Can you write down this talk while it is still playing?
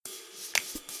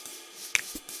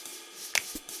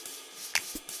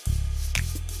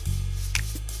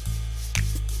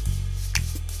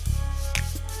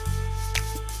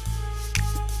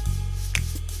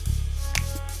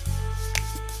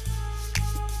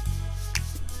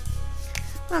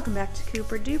Welcome back to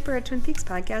Cooper Duper, a Twin Peaks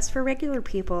podcast for regular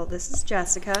people. This is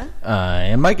Jessica.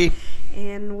 And Mikey.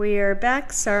 And we're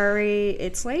back. Sorry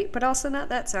it's late, but also not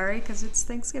that sorry because it's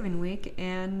Thanksgiving week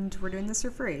and we're doing this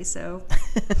for free, so...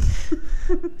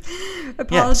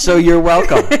 Apologies. Yeah, so you're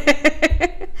welcome.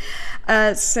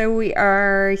 So we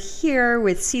are here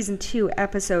with Season 2,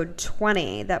 Episode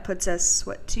 20. That puts us,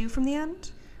 2 from the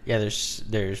end? Yeah,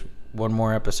 there's one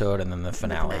more episode and then the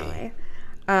finale.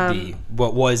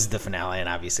 What was the finale, and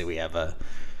obviously we have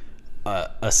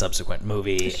a subsequent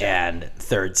movie and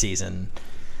third season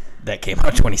that came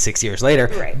out 26 years later.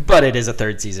 Right. But it is a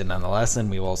third season nonetheless,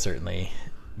 and we will certainly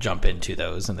jump into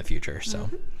those in the future. So,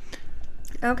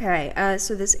 Okay,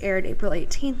 so this aired April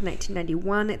 18th,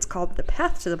 1991. It's called The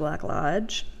Path to the Black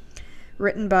Lodge.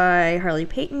 Written by Harley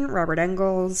Peyton, Robert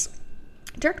Engels.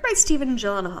 Directed by Stephen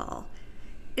Gyllenhaal.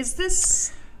 Is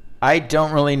this... I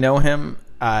don't really know him.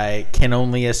 I can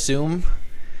only assume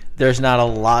there's not a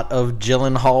lot of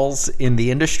Gyllenhaals in the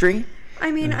industry.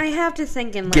 I mean, I have to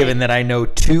think in Given that I know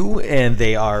two and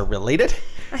they are related,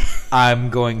 I'm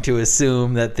going to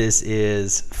assume that this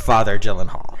is Father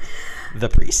Gyllenhaal, the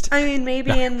priest. I mean,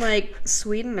 maybe in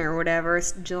Sweden or whatever,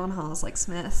 Gyllenhaal's like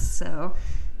Smith, so...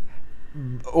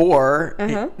 Or,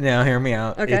 now hear me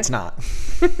out, Okay. it's not.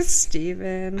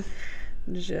 Stephen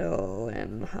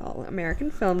Gyllenhaal,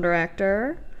 American film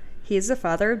director. He's the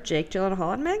father of Jake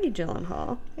Gyllenhaal and Maggie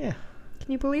Gyllenhaal. Yeah.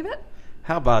 Can you believe it?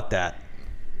 How about that?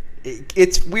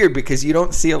 It's weird because you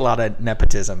don't see a lot of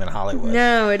nepotism in Hollywood.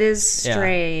 No, it is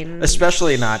strange.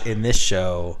 Especially not in this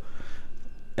show,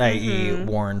 i.e.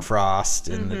 Warren Frost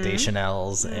and the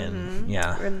Deschanels and,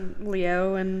 And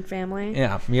Leo and family.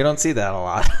 Yeah, you don't see that a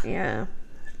lot. Yeah.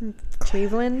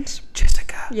 Cleveland.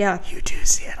 Jessica. Yeah. You do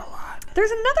see it a lot.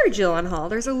 There's another Gyllenhaal.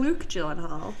 There's a Luke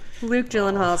Gyllenhaal. Luke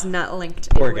Gyllenhaal's not linked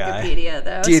in Poor guy. Wikipedia,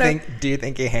 though. Do you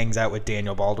think he hangs out with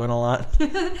Daniel Baldwin a lot?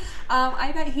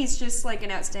 I bet he's just like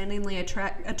an outstandingly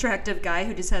attractive guy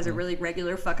who just has a really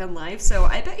regular fucking life. So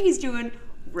I bet he's doing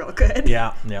real good.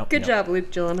 Yeah. Good job,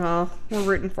 Luke Gyllenhaal. We're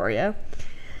rooting for you.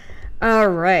 All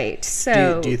right.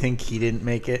 So do you think he didn't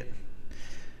make it?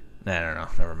 I don't know.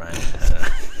 Never mind.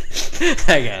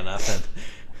 I got nothing.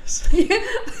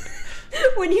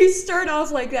 When you start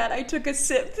off like that, I took a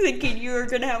sip thinking you were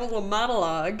going to have a little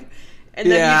monologue.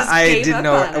 And then you just I gave didn't up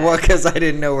know. on it. Well, because I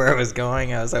didn't know where I was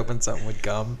going. I was hoping something would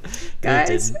come.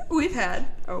 Guys, we've had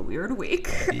a weird week.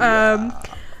 Yeah.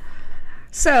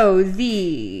 So,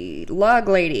 the log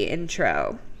lady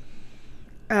intro.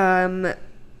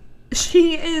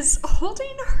 She is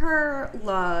holding her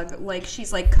log like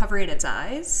she's like covering its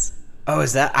eyes. Oh,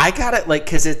 is that? I got it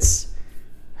because it's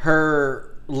her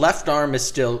left arm is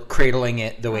still cradling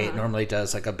it the way it normally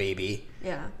does, like a baby.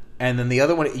 Yeah. And then the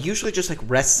other one, it usually just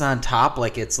rests on top,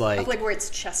 like it's like where its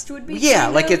chest would be. Yeah,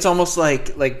 like it's almost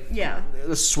like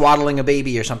swaddling a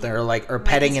baby or something, or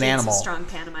petting an animal. Some strong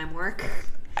pantomime work.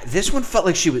 This one felt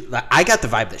like she was. I got the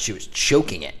vibe that she was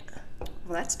choking it. Well,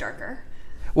 that's darker.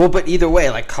 Well, but either way,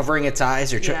 like covering its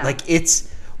eyes or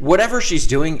it's whatever she's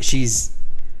doing. She's.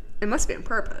 It must be on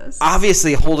purpose.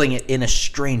 Obviously, holding it in a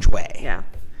strange way. Yeah.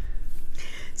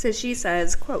 So she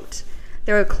says, quote,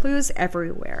 "There are clues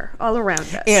everywhere, all around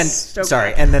us."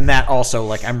 And, and then that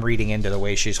also, I'm reading into the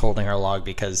way she's holding her log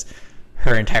because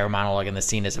her entire monologue in the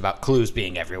scene is about clues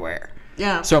being everywhere.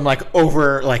 Yeah. So I'm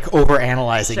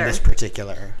over-analyzing this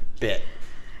particular bit.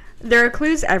 There are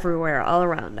clues everywhere, all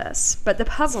around us, but the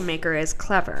puzzle maker is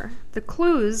clever. The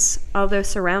clues, although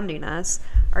surrounding us,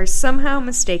 are somehow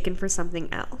mistaken for something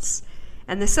else.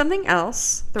 And the something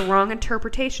else, the wrong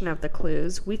interpretation of the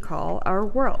clues, we call our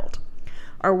world.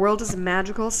 Our world is a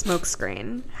magical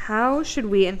smokescreen. How should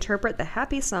we interpret the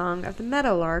happy song of the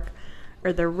meadowlark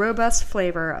or the robust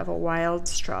flavor of a wild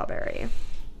strawberry?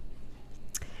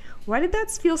 Why did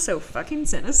that feel so fucking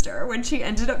sinister when she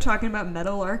ended up talking about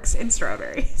meadowlarks and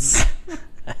strawberries?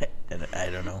 I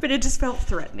don't know. But it just felt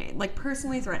threatening,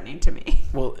 personally threatening to me.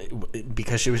 Well,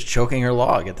 because she was choking her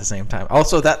log at the same time.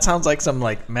 Also, that sounds like some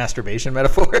masturbation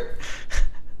metaphor.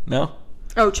 No?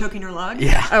 Oh, choking her log?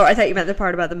 Yeah. Oh, I thought you meant the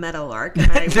part about the meadowlark. And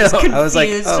I was confused I was like,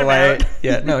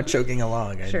 about... choking a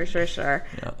log. Sure.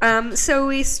 Yeah. So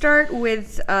we start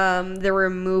with the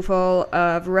removal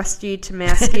of Rusty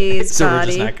Tomasky's so body. We're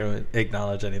just not going to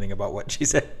acknowledge anything about what she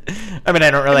said. I mean,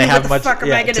 I don't really have much... What the fuck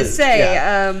am I going to say?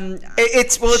 Yeah.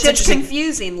 It's interesting.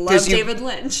 Confusing. Love David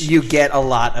Lynch. You get a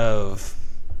lot of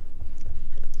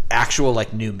actual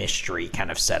new mystery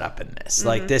kind of setup in this.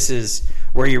 This is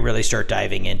where you really start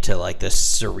diving into this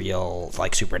surreal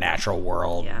supernatural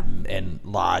world and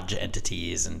lodge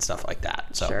entities and stuff like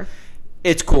that. So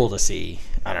it's cool to see,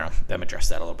 I don't know, them address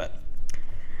that a little bit.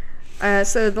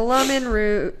 So the lawmen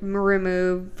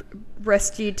remove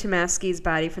Rusty Tomasky's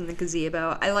body from the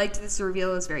gazebo. I liked this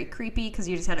reveal. It was very creepy because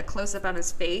you just had a close-up on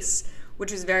his face,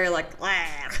 which was very like, blah.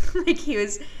 Like he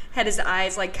had his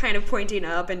eyes like kind of pointing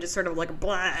up and just sort of like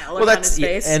blah look on his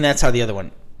face. And that's how the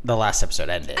last episode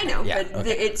ended. I know, but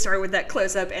it started with that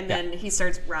close-up, and then he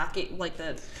starts rocking, like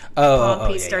the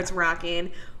palm piece starts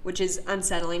rocking, which is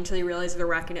unsettling until you realize they're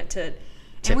rocking it to...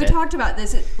 And we talked about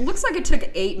this. It looks like it took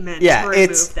 8 men to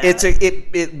remove that.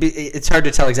 It's hard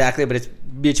to tell exactly, but it's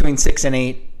between 6 and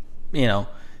 8,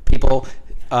 people.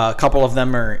 A couple of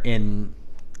them are in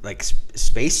like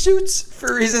spacesuits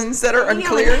for reasons that are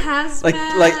unclear. Like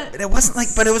it wasn't like,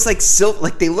 but it was like silk.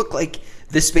 Like they look like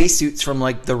the spacesuits from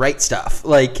like The Right Stuff,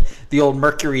 like the old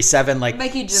Mercury 7. Like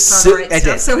Mikey just saw The Right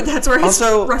Stuff, so that's where his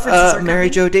references are Mary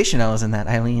Jo Deschanel is in that.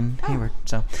 Eileen Hayward.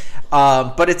 So,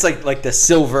 but it's like the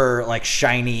silver, like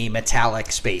shiny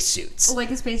metallic spacesuits,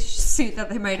 like a spacesuit that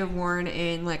they might have worn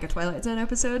in like a Twilight Zone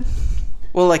episode.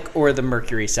 Well, or the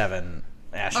Mercury 7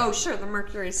 astronaut. Oh, sure, the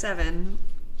Mercury 7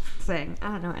 thing. I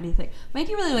don't know anything.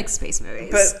 Mikey really likes space movies.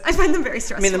 But I find them very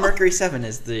stressful. I mean, the Mercury 7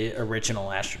 is the original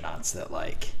astronauts that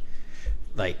like.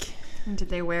 Did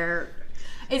they wear?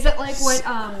 Is it like what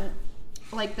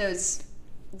like those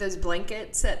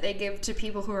blankets that they give to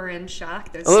people who are in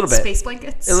shock? Those a little bit. Space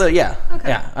blankets. Yeah. Okay.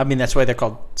 Yeah. I mean, that's why they're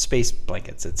called space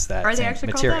blankets. It's that. Are they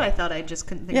actually material. called that? I thought I just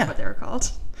couldn't think of what they were called.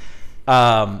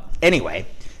 Anyway,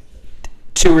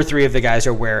 2 or 3 of the guys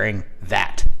are wearing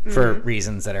that for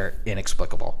reasons that are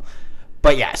inexplicable.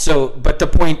 But yeah. But the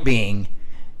point being.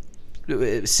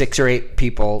 6 or 8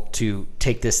 people to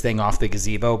take this thing off the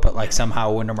gazebo, but like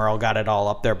somehow Wyndham Earl got it all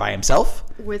up there by himself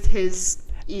with his.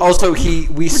 Also,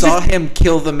 we saw him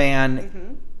kill the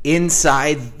man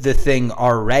inside the thing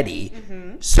already,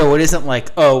 so it isn't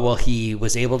like he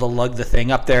was able to lug the thing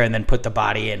up there and then put the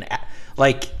body in.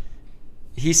 Like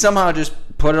he somehow just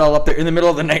put it all up there in the middle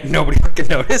of the night. And nobody fucking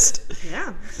noticed.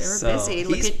 Yeah, they were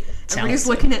busy. Everybody's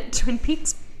looking at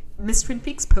Miss Twin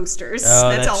Peaks posters.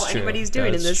 That's all anybody's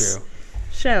doing in this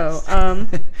show.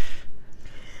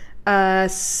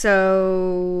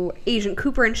 So Agent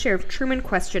Cooper and Sheriff Truman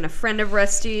question a friend of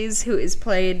Rusty's who is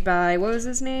played by, what was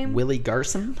his name? Willie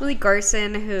Garson. Willie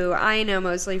Garson, who I know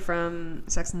mostly from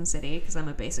Sex and the City because I'm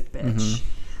a basic bitch.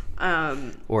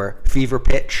 Or Fever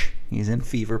Pitch. He's in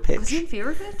Fever Pitch. Was he in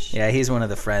Fever Pitch? Yeah, he's one of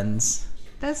the friends.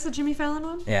 That's the Jimmy Fallon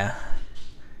one? Yeah.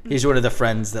 He's one of the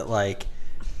friends that like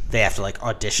they have to like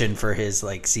audition for his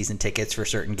like season tickets for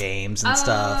certain games and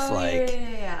stuff. Like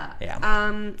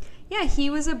yeah, he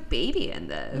was a baby in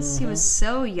this. He was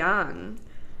so young.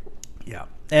 Yeah.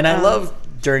 And I love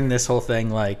during this whole thing,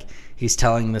 like he's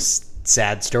telling this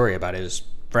sad story about his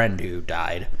friend who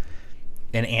died.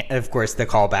 And of course, the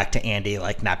callback to Andy,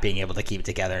 like not being able to keep it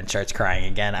together and starts crying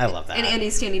again. I love that. And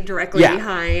Andy's standing directly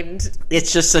behind.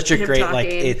 It's just such a great,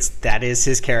 talking. That is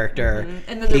his character.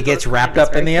 And then he gets wrapped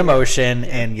up in the emotion,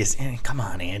 and you say, come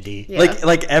on, Andy. Yeah.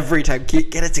 Like every time,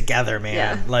 get it together, man.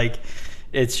 Yeah. Like,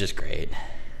 it's just great.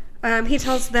 He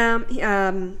tells them,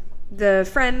 the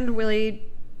friend Willie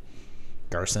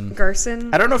Garson.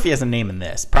 I don't know if he has a name in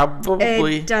this.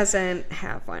 Probably. It doesn't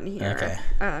have one here.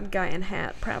 Okay. Guy in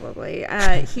hat, probably.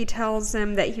 He tells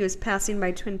them that he was passing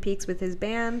by Twin Peaks with his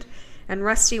band, and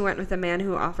Rusty went with a man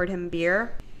who offered him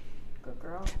beer. Good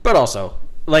girl. But also,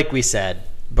 like we said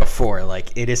before,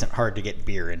 like it isn't hard to get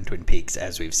beer in Twin Peaks,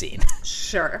 as we've seen.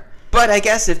 Sure. But I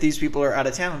guess if these people are out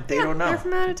of town, they don't know. They're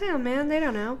from out of town, man. They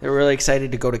don't know. They're really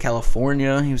excited to go to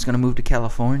California. He was going to move to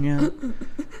California,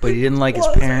 but he didn't like his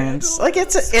parents. Like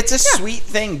it's a sweet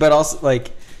thing, but also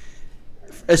like,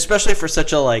 especially for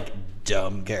such a like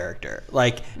dumb character,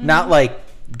 like not like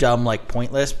dumb like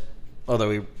pointless,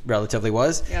 although he relatively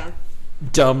was. Yeah.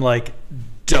 Dumb. Where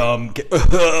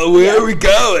are we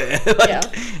going?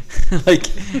 Like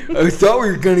I thought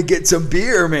we were going to get some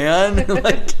beer, man.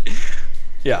 Like,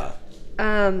 yeah.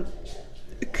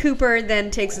 Cooper then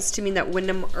takes us to mean that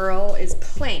Wyndham Earl is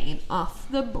playing off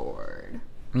the board.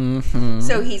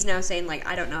 So he's now saying, like,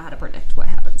 I don't know how to predict what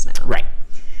happens now. Right.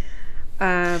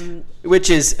 Which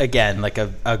is, again, like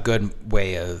a good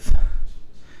way of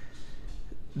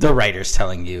the writers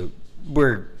telling you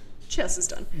chess is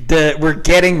done. We're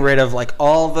getting rid of, like,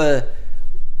 all the,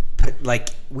 like,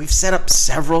 we've set up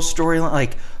several storylines.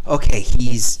 Like, okay,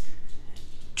 he's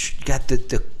got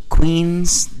the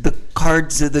Queens, the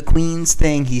cards of the Queens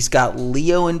thing. He's got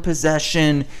Leo in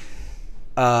possession.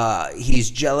 He's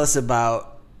jealous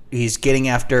he's getting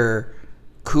after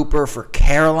Cooper for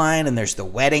Caroline, and there's the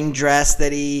wedding dress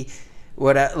that he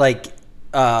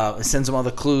sends him all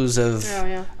the clues of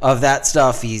that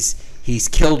stuff. He's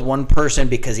killed one person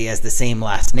because he has the same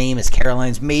last name as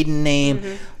Caroline's maiden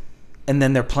name. and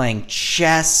then they're playing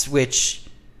chess, which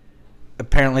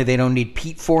apparently they don't need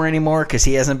Pete for anymore because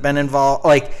he hasn't been involved.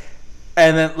 Like,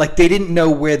 and then like they didn't know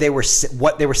where they were,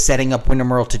 what they were setting up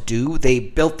Windom Earle to do. They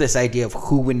built this idea of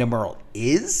who Windom Earle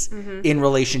is in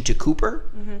relation to Cooper,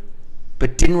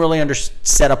 but didn't really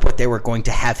set up what they were going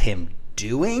to have him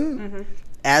doing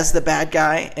as the bad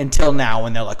guy until now,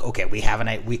 when they're like, okay, we have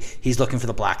he's looking for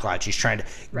the Black Lodge. He's trying to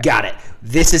got it.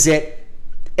 This is it.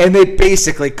 And they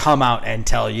basically come out and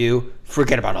tell you,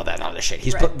 forget about all that other shit.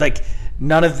 He's like,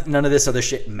 none of this other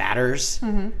shit matters.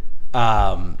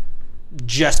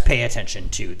 Just pay attention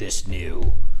to this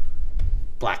new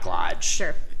Black Lodge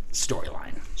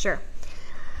storyline. Sure.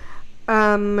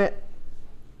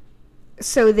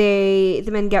 So the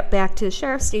men get back to the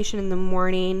sheriff's station in the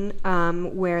morning,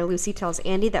 where Lucy tells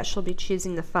Andy that she'll be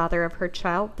choosing the father of her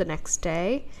child the next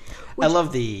day. I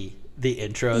love the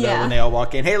intro though, when they all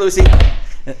walk in. Hey Lucy.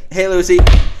 Hey Lucy. And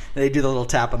they do the little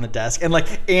tap on the desk, and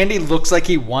like Andy looks like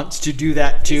he wants to do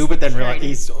that too, but then realize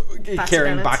he's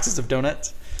carrying boxes of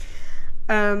donuts.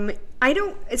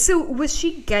 So was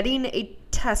she getting a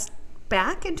test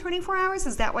back in 24 hours?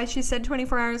 Is that why she said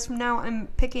 24 hours from now I'm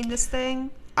picking this thing?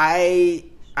 I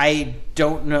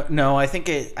don't know. No, I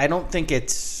don't think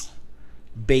it's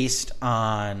based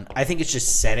on. I think it's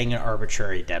just setting an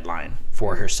arbitrary deadline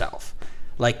for herself.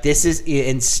 Like, this is,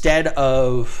 instead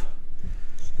of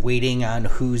waiting on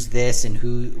who's this and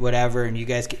who whatever, and you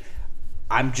guys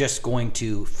I'm just going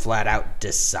to flat out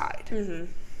decide.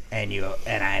 And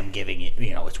I'm giving it,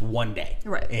 it's one day.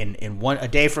 Right. In a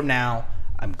day from now,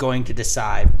 I'm going to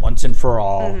decide once and for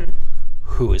all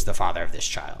who is the father of this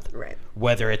child. Right.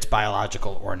 Whether it's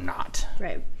biological or not.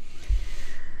 Right.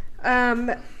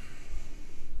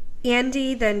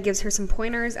 Andy then gives her some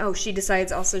pointers. Oh, she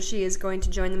decides also she is going to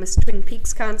join the Miss Twin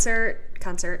Peaks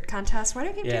contest. Why do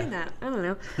I keep doing that? I don't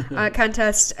know.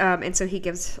 Contest. And so he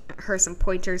gives her some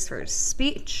pointers for her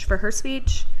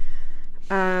speech.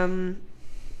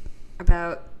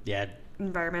 About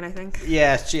environment, I think.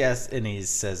 Yeah, and he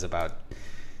says about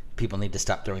people need to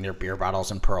stop throwing their beer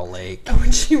bottles in Pearl Lake. Oh,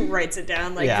 and she writes it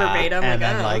down verbatim. And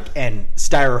then and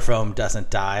styrofoam doesn't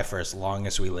die for as long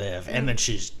as we live. And then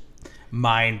she's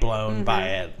mind blown by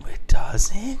it. It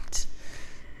doesn't.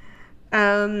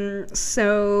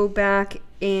 So back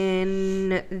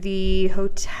in the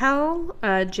hotel,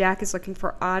 Jack is looking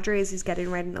for Audrey as he's getting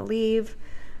ready to leave.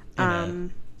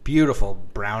 Beautiful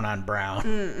brown on brown.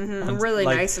 Really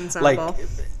nice ensemble. Like,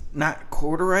 not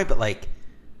corduroy, but like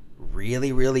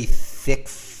really, really thick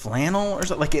flannel or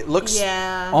something. Like, it looks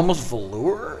almost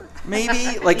velour,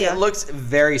 maybe. Like, it looks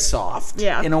very soft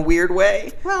in a weird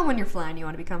way. Well, when you're flying, you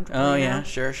want to be comfortable. Oh, yeah,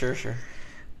 sure.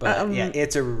 But,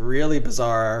 it's a really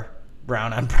bizarre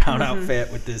brown on brown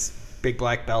outfit with this big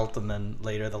black belt and then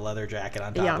later the leather jacket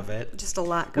on top of it. Just a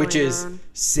lot going on. Which is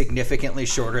significantly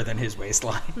shorter than his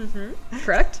waistline.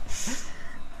 Correct.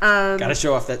 Gotta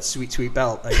show off that sweet, sweet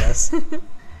belt, I guess.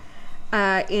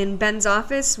 In Ben's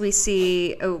office, we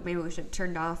see... Oh, maybe we should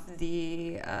turn off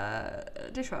the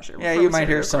dishwasher. Yeah, you might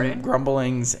hear some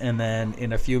grumblings, and then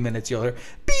in a few minutes you'll hear...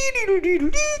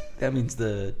 That means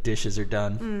the dishes are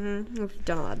done. We've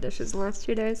done a lot of dishes the last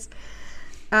 2 days.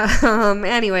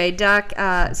 Anyway, Doc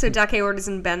Hayward is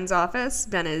in Ben's office.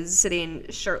 Ben is sitting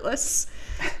shirtless.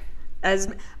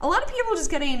 As a lot of people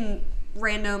just getting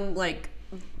random,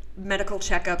 medical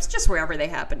checkups just wherever they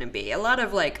happen to be. A lot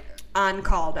of,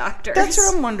 on-call doctors. That's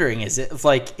what I'm wondering. Is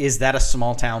that a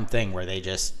small town thing where they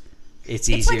just, it's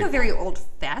easier? It's like a very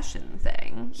old-fashioned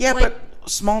thing. Yeah, but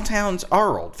small towns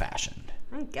are old-fashioned.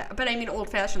 But I mean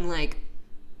old-fashioned,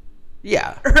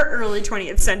 yeah. early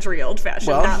 20th century old-fashioned,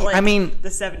 not the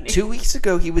 70s. 2 weeks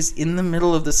ago, he was in the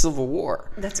middle of the Civil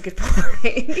War. That's a good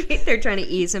point. They're trying to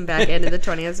ease him back into the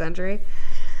 20th century.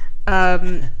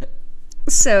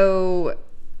 So,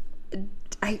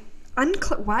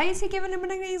 why is he giving him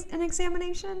an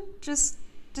examination? Just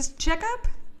checkup?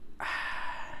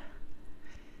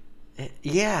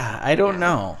 Yeah, I don't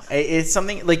know. It's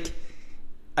something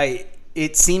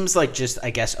it seems like just, I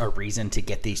guess, a reason to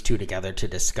get these two together to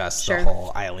discuss the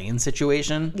whole Eileen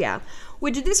situation. Yeah.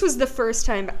 This was the first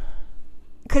time,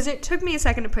 because it took me a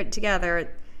second to put it together.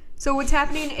 So what's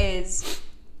happening is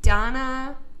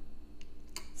Donna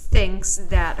thinks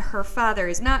that her father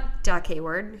is not Doc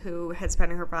Hayward, who has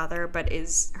been her father, but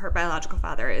is her biological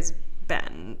father is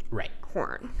Ben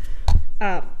Horn.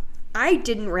 I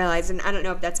didn't realize, and I don't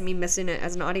know if that's me missing it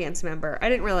as an audience member, I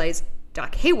didn't realize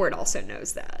Doc Hayward also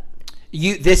knows that.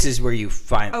 This is where you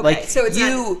find so it's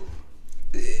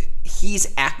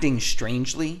he's acting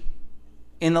strangely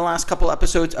in the last couple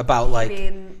episodes about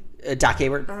Doc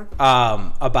Hayward,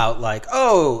 about like,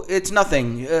 oh, it's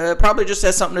nothing. Probably just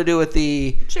has something to do with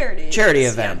the charity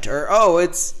event, or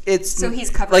it's. So he's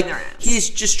covering their ass. He's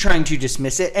just trying to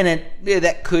dismiss it, and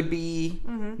that could be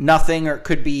nothing, or it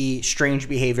could be strange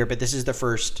behavior. But this is the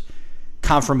first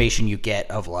confirmation you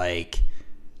get of like,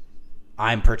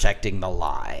 I'm protecting the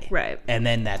lie, right? And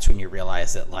then that's when you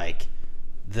realize that like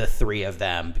the three of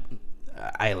them,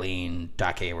 Eileen,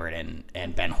 Doc Hayward,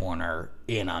 and Ben Horn, are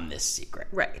in on this secret.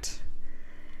 Right.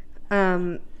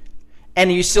 And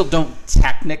you still don't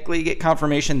technically get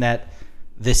confirmation that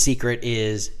the secret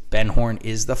is Ben Horn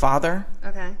is the father.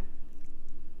 Okay.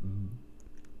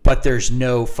 But there's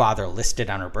no father listed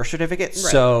on her birth certificate. Right.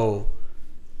 So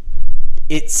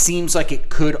it seems like it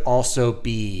could also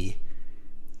be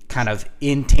kind of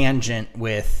in tangent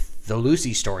with the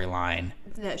Lucy storyline.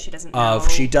 That she doesn't know.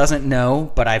 She doesn't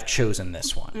know, but I've chosen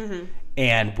this one. Mm-hmm.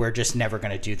 And we're just never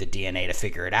going to do the DNA to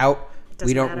figure it out.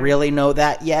 We don't really know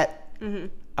that yet.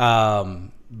 Mm-hmm.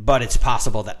 But it's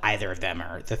possible that either of them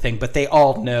are the thing. But they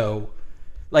all know,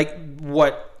 like,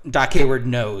 what Doc Hayward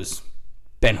knows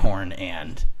Ben Horn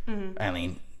and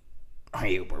Eileen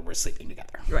were sleeping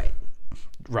together. Right.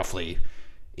 Roughly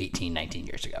 18, 19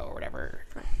 years ago or whatever.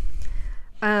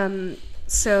 Right.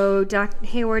 So Doc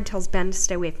Hayward tells Ben to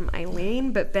stay away from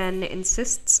Eileen, but Ben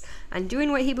insists on doing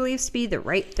what he believes to be the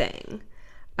right thing.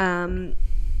 And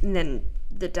then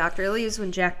the doctor leaves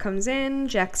when Jack comes in.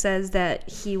 Jack says that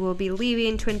he will be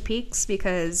leaving Twin Peaks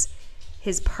because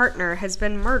his partner has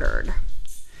been murdered.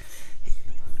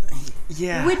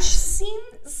 Yeah. Which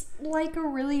seems like a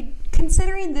really...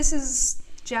 Considering this is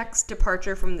Jack's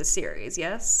departure from the series,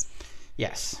 yes?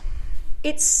 Yes.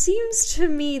 It seems to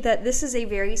me that this is a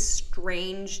very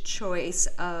strange choice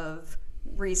of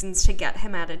reasons to get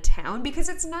him out of town, because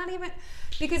it's not even...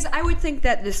 Because I would think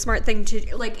that the smart thing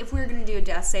to... Like, if we were going to do a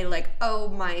death, say, like, oh,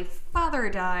 my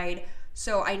father died,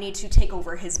 so I need to take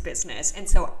over his business, and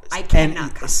so I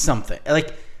cannot come. Something.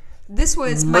 Like, this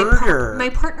was... Murder. My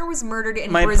partner was murdered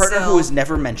in my Brazil. My partner who was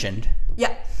never mentioned.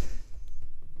 Yeah.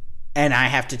 And I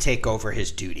have to take over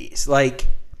his duties. Like,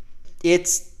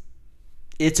 it's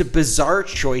a bizarre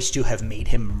choice to have made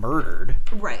him murdered.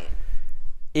 Right.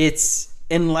 It's,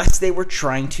 unless they were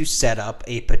trying to set up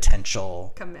a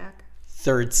potential comeback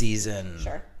third season.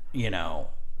 Sure. You know,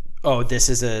 oh, this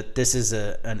is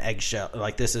an eggshell.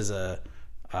 Like, this is a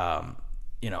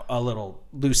little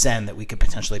loose end that we could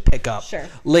potentially pick up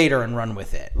later and run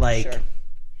with it. Like,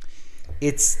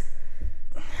 it's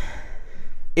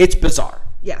bizarre.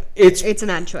 Yeah. It's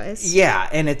an odd choice. Yeah.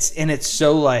 And it's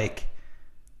so like,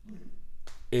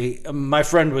 my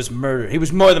friend was murdered. He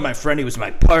was more than my friend. He was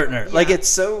my partner. Yeah. Like, it's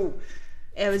so...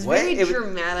 It was very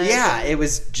dramatic. It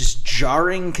was just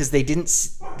jarring because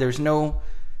there's no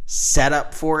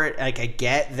setup for it. Like, I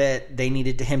get that they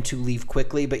needed him to leave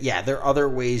quickly, but yeah, there are other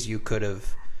ways you could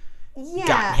have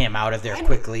gotten him out of there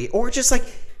quickly. Or just, like,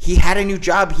 he had a new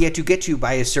job he had to get to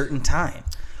by a certain time.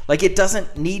 Like, it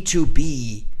doesn't need to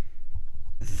be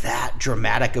that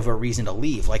dramatic of a reason to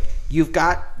leave. Like, you've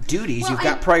got duties, you've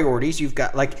got priorities, you've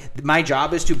got, like, my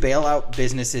job is to bail out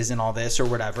businesses and all this or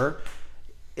whatever.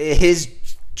 His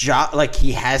job, like,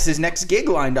 he has his next gig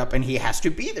lined up and he has to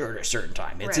be there at a certain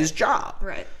time. It's his job.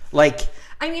 Right. Like,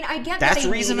 I mean, I get that's that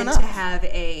they reason needed enough to have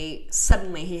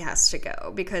suddenly he has to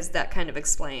go, because that kind of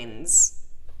explains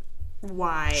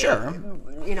why,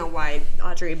 why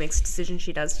Audrey makes a decision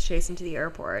she does to chase him to the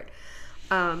airport.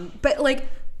 But, like,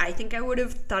 I think I would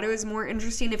have thought it was more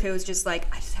interesting if it was just like,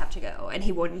 I just have to go, and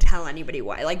he wouldn't tell anybody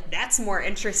why. Like, that's more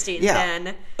interesting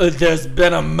than... There's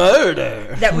been a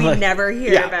murder. That we never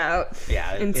hear about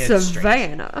in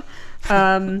Savannah.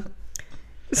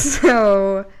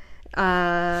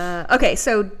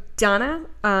 So Donna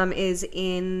is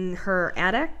in her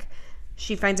attic.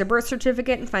 She finds a birth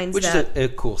certificate and finds Which is a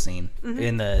cool scene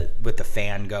with the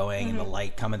fan going and the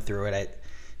light coming through it.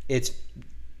 It's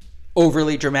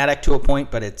overly dramatic to a point,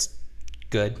 but it's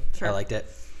good. Sure. I liked it.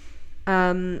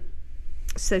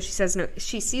 So she says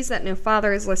she sees that no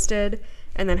father is listed,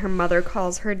 and then her mother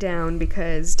calls her down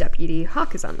because Deputy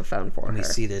Hawk is on the phone for her. And we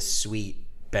see this sweet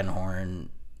Ben Horn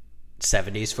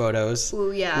 70s photos.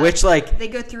 Ooh, yeah. Which, like... They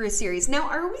go through a series. Now,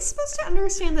 are we supposed to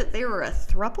understand that they were a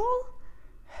throuple?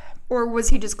 Or was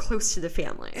he just close to the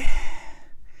family?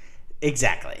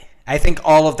 Exactly. I think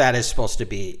all of that is supposed to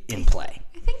be in play.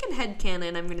 I think in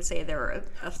headcanon, I'm going to say they were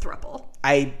a throuple.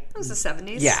 It was the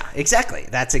 70s. Yeah, exactly.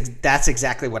 That's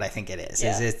exactly what I think it is.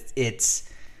 Yeah. It's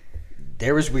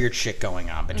there was weird shit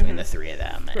going on between the three of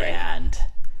them. Right. And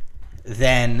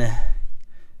then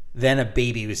a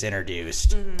baby was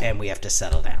introduced, and we have to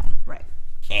settle down. Right.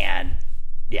 And,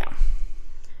 yeah.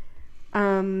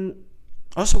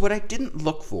 Also, what I didn't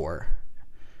look for,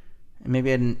 and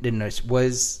maybe I didn't notice,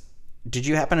 was, did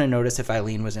you happen to notice if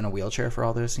Eileen was in a wheelchair for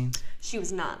all those scenes? She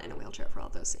was not in a wheelchair for all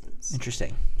those scenes.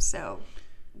 Interesting. So,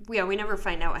 yeah, we never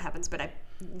find out what happens, but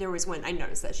there was when I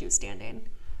noticed that she was standing.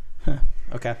 Huh.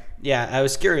 Okay. Yeah, I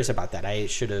was curious about that. I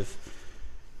should have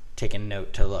taken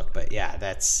note to look, but yeah,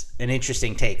 that's an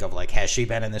interesting take of like, has she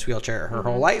been in this wheelchair her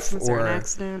whole life? Was there an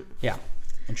accident? Yeah,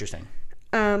 interesting.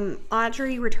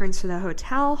 Audrey returns to the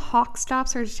hotel. Hawk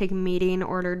stops her to take a meeting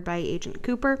ordered by Agent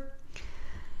Cooper.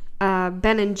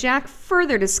 Ben and Jack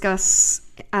further discuss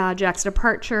Jack's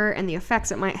departure and the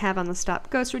effects it might have on the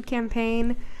Stop Ghostwood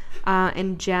campaign.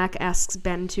 And Jack asks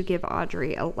Ben to give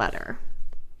Audrey a letter.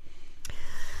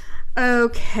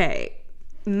 Okay.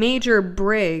 Major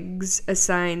Briggs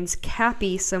assigns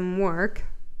Cappy some work.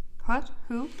 What?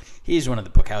 Who? He's one of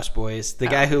the Bookhouse boys. The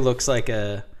guy who looks like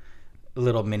a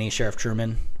little mini Sheriff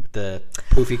Truman with the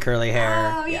poofy curly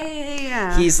hair. Oh,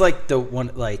 yeah. He's like the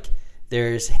one, like,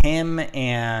 there's him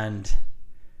and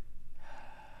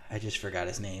I just forgot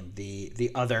his name.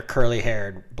 The other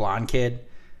curly-haired blonde kid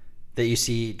that you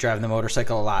see driving the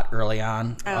motorcycle a lot early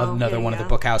on. Another one of the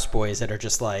Bookhouse boys that are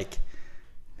just like,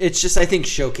 it's just, I think,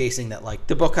 showcasing that, like,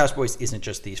 the Bookhouse boys isn't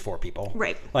just these four people.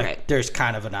 Right. Like, right. There's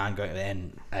kind of an ongoing,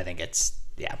 and I think it's,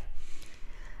 yeah.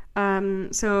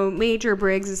 So Major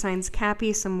Briggs assigns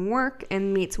Cappy some work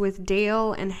and meets with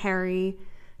Dale and Harry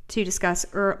to discuss,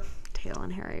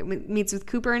 meets with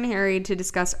Cooper and Harry to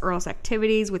discuss Earl's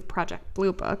activities with Project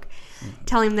Blue Book,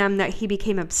 telling them that he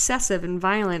became obsessive and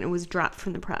violent and was dropped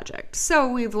from the project. So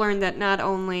we've learned that not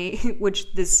only,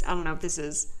 which this, I don't know if this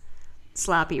is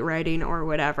sloppy writing or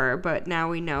whatever, but now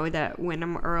we know that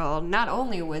Wyndham Earl not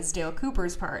only was Dale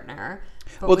Cooper's partner,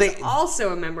 but was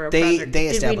also a member of Project. They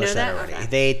established that already.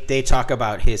 Okay. They talk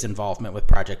about his involvement with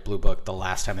Project Blue Book the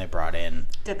last time they brought in.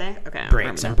 Did they? Okay.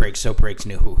 Briggs, so Briggs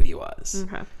knew who he was.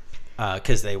 Okay.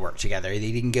 Because they worked together.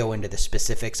 They didn't go into the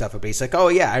specifics of it, but he's like, oh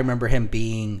yeah, I remember him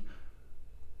being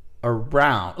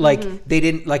around. Like,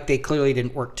 they clearly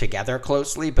didn't work together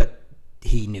closely, but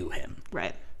he knew him.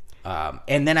 Right.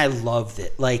 And then I loved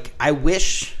it. Like, I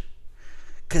wish,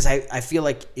 because I feel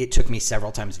like it took me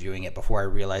several times viewing it before I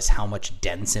realized how much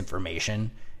dense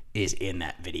information is in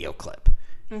that video clip.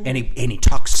 And he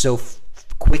talks so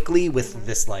quickly with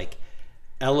this, like,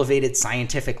 elevated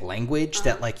scientific language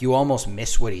that, like, you almost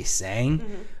miss what he's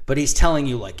saying. But he's telling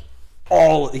you, like,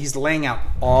 he's laying out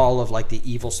all of, like, the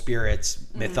evil spirits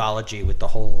mythology with the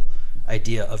whole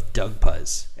idea of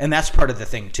Dugpuz. And that's part of the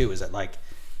thing, too, is that, like,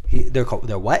 they're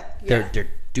what? Yeah. They're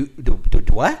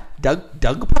what?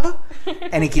 Dugpa?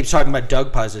 And he keeps talking about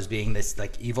Dugpuz as being this,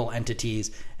 like, evil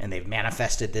entities, and they've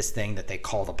manifested this thing that they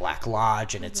call the Black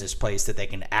Lodge, and it's this place that they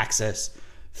can access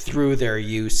through their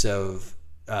use of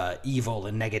evil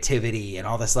and negativity and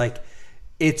all this. Like,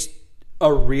 it's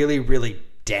a really, really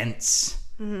dense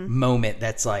moment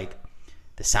that's, like,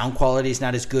 the sound quality is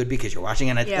not as good because you're watching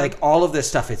it. Like, all of this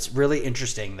stuff, it's really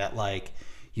interesting that, like,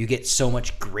 you get so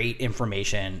much great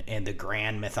information in the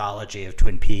grand mythology of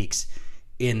Twin Peaks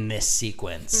in this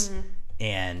sequence,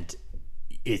 and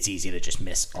it's easy to just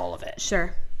miss all of it.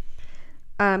 Sure.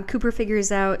 Cooper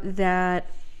figures out that,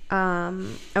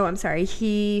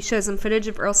 he shows them footage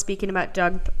of Earl speaking about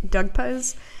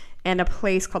Dugpuz and a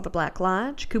place called the Black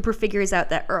Lodge. Cooper figures out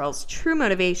that Earl's true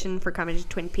motivation for coming to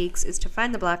Twin Peaks is to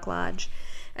find the Black Lodge,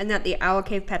 and that the Owl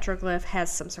Cave petroglyph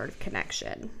has some sort of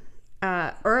connection.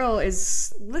 Earl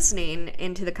is listening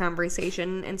into the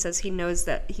conversation and says he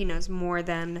knows more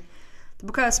than the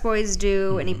Bookhouse boys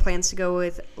do, and he plans to go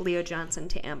with Leo Johnson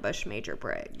to ambush Major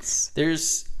Briggs.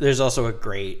 There's also a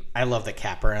great, I love the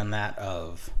capper on that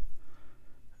of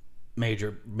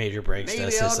Major Briggs.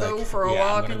 Maybe I'll go for a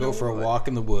walk. I'm gonna go for a walk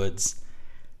in the woods,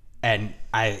 and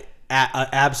I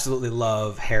absolutely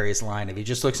love Harry's line. If he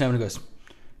just looks at him and goes,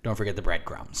 "Don't forget the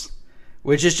breadcrumbs,"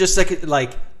 which is just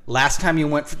like. Last time you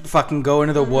went fucking go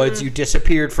into the woods, you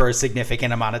disappeared for a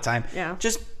significant amount of time. Yeah.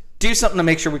 Just do something to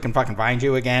make sure we can fucking find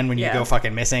you again when you go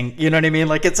fucking missing. You know what I mean?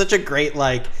 Like, it's such a great,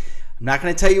 like, I'm not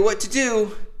going to tell you what to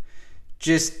do.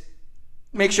 Just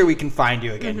make sure we can find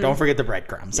you again. Don't forget the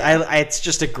breadcrumbs. Yeah. It's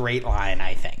just a great line,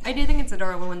 I think. I do think it's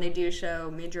adorable when they do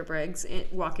show Major Briggs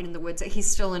walking in the woods. He's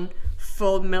still in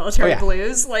full military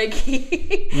blues. Like,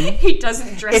 he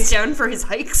doesn't dress down for his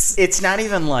hikes. It's not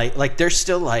even like there's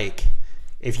still, like,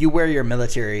 if you wear your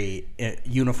military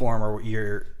uniform or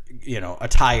your,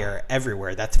 attire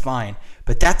everywhere, that's fine.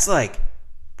 But that's, like,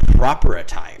 proper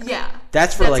attire. Yeah.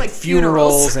 That's for, like,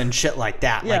 funerals and shit like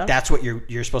that. Yeah. Like, that's what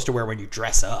you're supposed to wear when you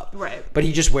dress up. Right. But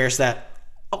he just wears that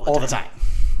all the time.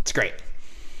 It's great.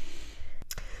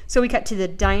 So we cut to the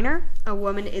diner. A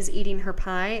woman is eating her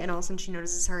pie, and all of a sudden she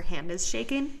notices her hand is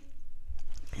shaking.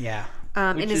 Yeah.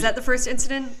 And is that the first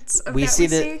incident of we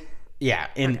see? Yeah,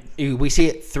 we see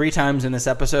it 3 times in this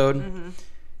episode,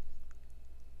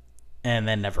 and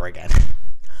then never again.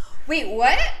 Wait,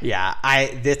 what? Yeah,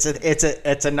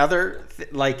 it's another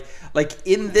like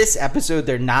in this episode,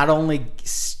 they're not only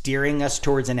steering us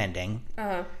towards an ending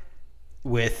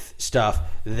with stuff,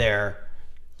 they're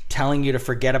telling you to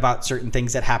forget about certain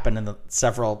things that happened in the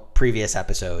several previous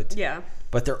episodes. Yeah,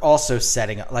 but they're also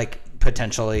setting up like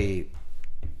potentially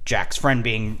Jack's friend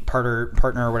being partner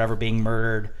or whatever being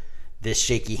murdered. This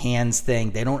shaky hands thing,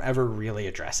 they don't ever really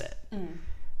address it.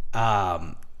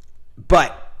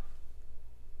 But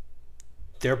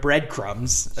they're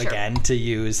breadcrumbs, again, to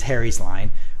use Harry's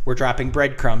line. We're dropping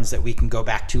breadcrumbs that we can go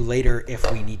back to later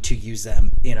if we need to use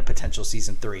them in a potential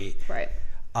season 3. Right.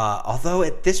 Although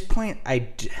at this point,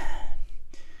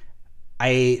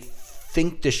 I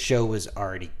think the show was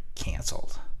already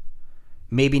canceled.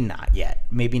 Maybe not yet.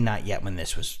 Maybe not yet when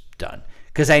this was done.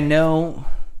 Because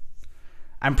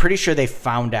I'm pretty sure they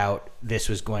found out this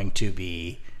was going to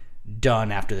be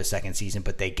done after the second season,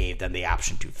 but they gave them the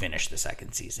option to finish the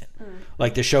second season.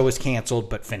 Like the show was canceled,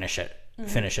 but finish it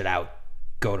out,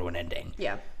 go to an ending.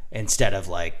 Yeah. Instead of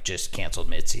like just canceled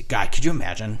mid-season. God, could you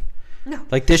imagine? No.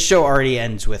 Like this show already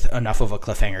ends with enough of a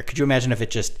cliffhanger. Could you imagine if it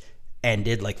just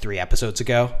ended like 3 episodes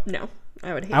ago? No,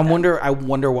 I would hate that. I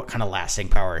wonder what kind of lasting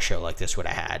power a show like this would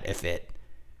have had if it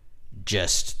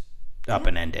just up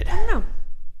and ended. I don't know.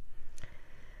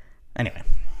 Anyway.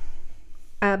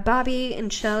 Bobby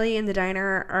and Shelley in the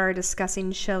diner are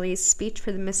discussing Shelley's speech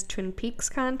for the Miss Twin Peaks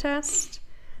contest.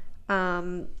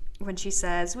 When she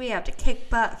says, we have to kick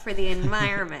butt for the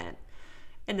environment.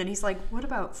 And then he's like, what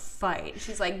about fight?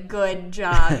 She's like, good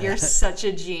job. You're such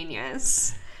a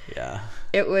genius. Yeah.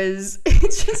 It's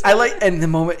just... and the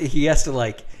moment he has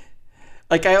to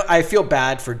I feel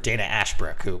bad for Dana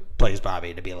Ashbrook, who plays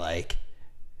Bobby, to be like,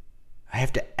 I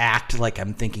have to act like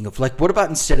I'm thinking of, like, what about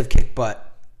instead of kick butt?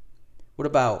 What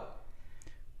about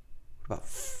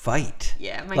fight?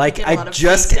 Yeah, like I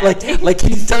just like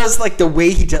he does like the way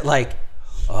he did like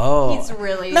he's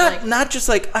really not just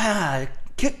like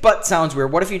kick butt sounds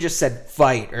weird. What if you just said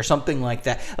fight or something like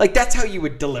that? Like that's how you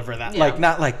would deliver that. Yeah. Like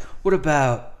not like what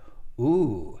about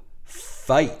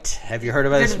fight? Have you heard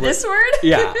about this word?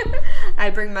 Yeah.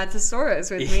 I bring my thesaurus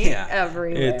with me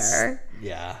everywhere.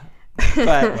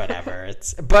 But whatever.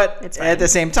 It's at the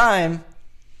same time.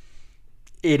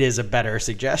 It is a better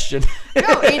suggestion.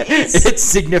 No, it is. It's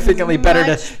significantally better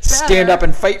to stand up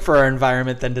and fight for our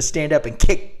environment than to stand up and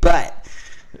kick butt.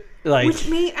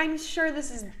 I'm sure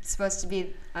this is supposed to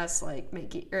be us like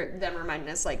making or them reminding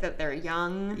us like that they're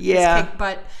young. Yeah.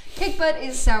 Kick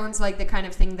butt sounds like the kind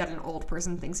of thing that an old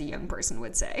person thinks a young person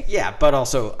would say. Yeah, but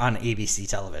also on ABC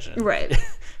television. Right.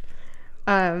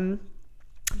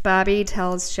 Bobby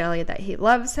tells Shelley that he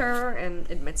loves her and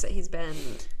admits that he's been...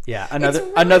 Yeah,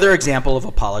 another example of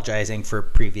apologizing for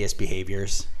previous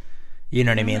behaviors. You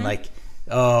know what I mean? Like,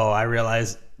 I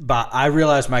realized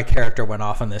my character went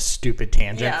off on this stupid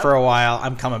tangent for a while.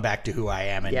 I'm coming back to who I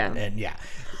am, and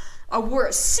I wore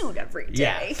a suit every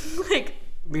day. Yeah.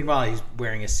 Meanwhile, he's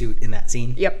wearing a suit in that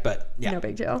scene. Yep. But yeah, no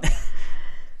big deal.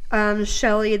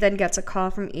 Shelley then gets a call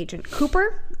from Agent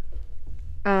Cooper.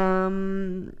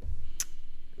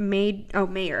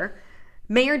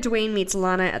 Mayor Dwayne meets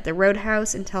Lana at the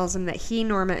Roadhouse and tells him that he,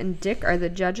 Norma, and Dick are the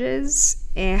judges,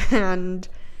 and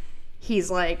he's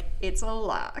like, it's a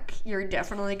lock. You're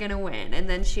definitely gonna win. And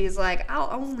then she's like, I'll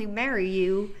only marry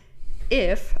you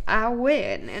if I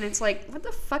win. And it's like, what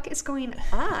the fuck is going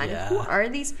on? Yeah. Who are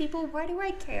these people? Why do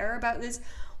I care about this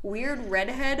weird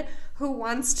redhead who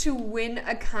wants to win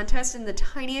a contest in the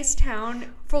tiniest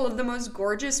town full of the most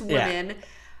gorgeous women? Yeah.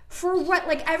 For what?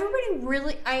 Like, everybody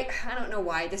really... I don't know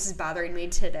why this is bothering me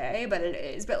today, but it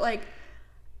is. But, like,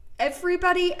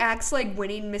 everybody acts like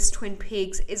winning Miss Twin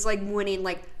Peaks is like winning,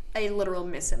 like, a literal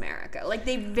Miss America. Like,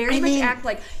 they very much act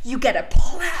like you get a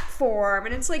platform.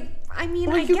 And it's like, I mean,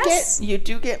 well, I guess... You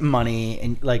do get money,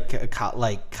 and like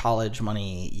college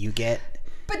money, you get...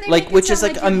 But which is,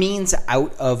 like, a means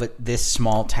out of this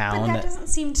small town. But that doesn't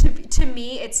seem to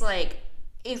me, it's like...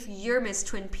 If you're Miss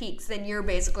Twin Peaks, then you're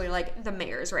basically like the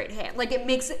mayor's right hand. Like it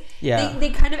makes it. Yeah. They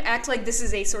kind of act like this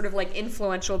is a sort of like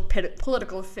influential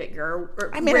political figure.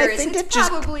 I think it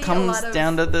just comes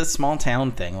down to the small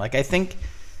town thing. Like I think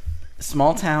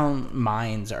small town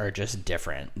minds are just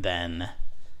different than,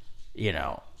 you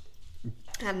know.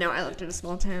 I know. I lived in a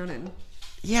small town and.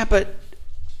 Yeah, but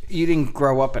you didn't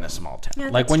grow up in a small town. Yeah,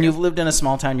 like when you've lived in a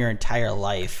small town your entire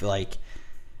life, like.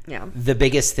 Yeah. The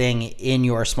biggest thing in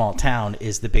your small town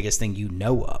is the biggest thing you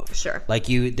know of. Sure. Like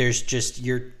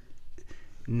you're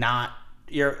not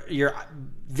your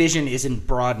vision isn't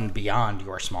broadened beyond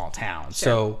your small town. Sure.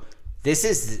 So this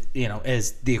is,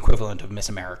 is the equivalent of Miss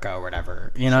America or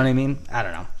whatever. You know what I mean? I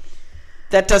don't know.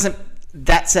 That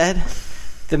said,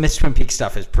 the Miss Twin Peaks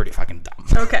stuff is pretty fucking dumb.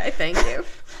 Okay, thank you.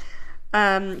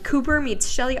 Cooper meets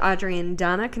Shelley, Audrey, and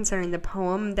Donna concerning the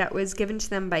poem that was given to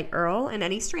them by Earl and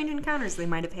any strange encounters they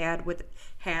might have had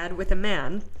with a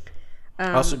man.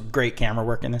 Also, great camera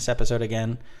work in this episode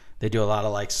again. They do a lot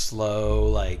of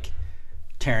slow,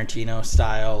 Tarantino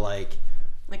style,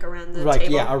 around the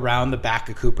table. Yeah, around the back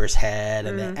of Cooper's head,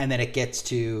 and then it gets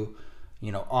to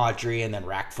Audrey, and then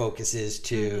rack focuses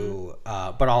to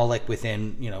but all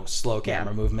within slow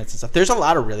camera movements and stuff. There's a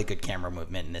lot of really good camera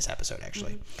movement in this episode,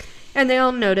 actually. And they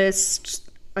all noticed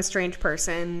a strange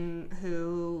person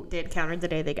who they encountered the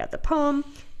day they got the poem.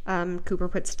 Cooper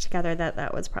puts together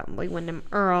that was probably Wyndham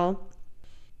Earl.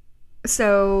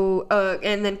 So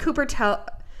and then Cooper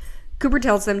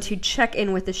tells them to check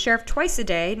in with the sheriff twice a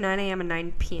day, 9 a.m. and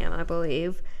 9 p.m., I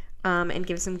believe, and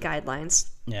gives some guidelines.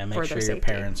 Yeah, make sure your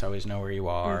parents always know where you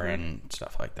are and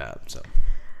stuff like that. So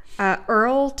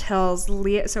Earl tells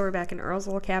Leo, so we're back in Earl's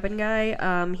little cabin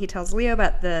guy. He tells Leo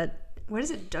about the, what is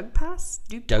it, Dugpa?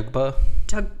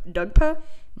 Dugpa?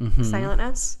 Mm-hmm. Silent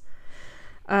S.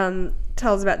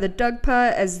 Tells about the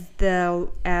Dugpa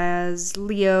as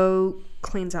Leo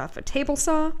cleans off a table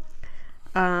saw.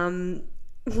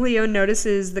 Leo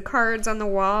notices the cards on the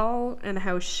wall and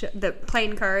how the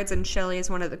playing cards, and Shelley is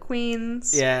one of the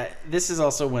queens. Yeah, this is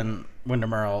also when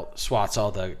Wyndham Earl swats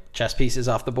all the chess pieces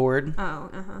off the board. Oh,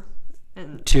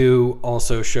 and to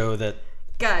also show that,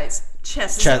 guys,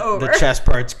 chess is over. The chess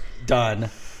part's done,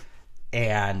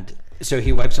 and so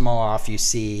he wipes them all off. You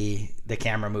see the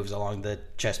camera moves along, the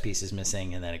chess piece is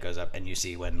missing, and then it goes up, and you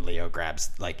see when Leo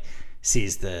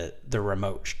sees the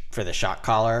remote for the shot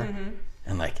collar,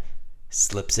 and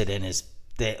slips it in his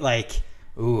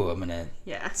I'm gonna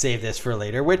save this for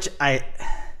later, which I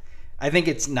think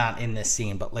it's not in this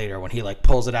scene, but later when he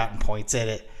pulls it out and points at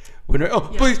it,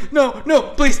 please, no,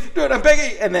 please do it, I'm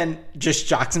begging, and then just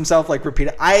shocks himself repeat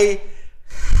it.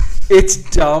 It's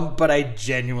dumb, but I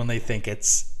genuinely think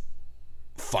it's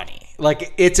funny.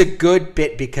 It's a good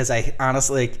bit because I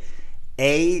honestly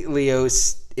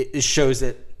it shows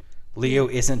that Leo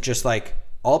isn't just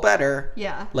all better.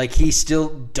 Yeah. He still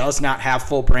does not have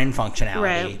full brain functionality.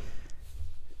 Right.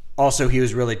 Also, he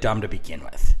was really dumb to begin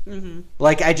with. Mm-hmm.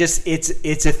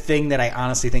 It's a thing that I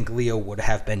honestly think Leo would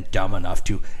have been dumb enough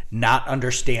to not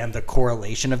understand the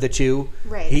correlation of the two.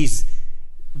 Right.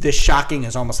 The shocking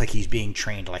is almost he's being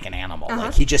trained like an animal.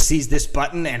 He just sees this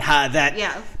button and that.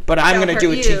 Yeah. But I'm going to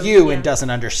do it to you and doesn't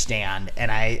understand.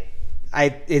 And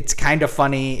it's kind of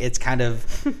funny. It's kind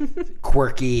of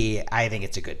quirky. I think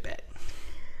it's a good bit.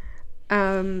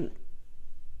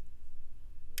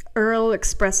 Earl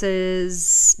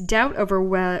expresses doubt over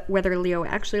whether Leo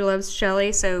actually loves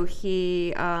Shelley, so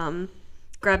he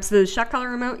grabs the shot collar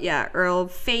remote. Yeah, Earl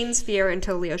feigns fear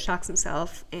until Leo shocks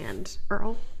himself, and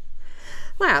Earl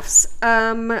laughs.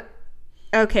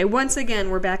 Okay, once again,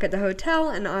 we're back at the hotel,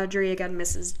 and Audrey again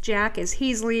misses Jack as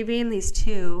he's leaving. These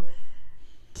two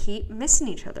keep missing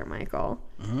each other, Michael.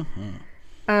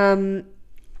 Mm-hmm.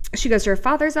 She goes to her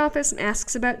father's office and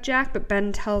asks about Jack, but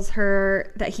Ben tells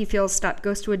her that he feels Stop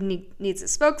Ghostwood needs a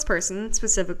spokesperson,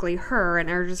 specifically her, and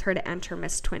urges her to enter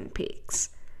Miss Twin Peaks.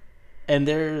 And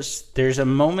there's a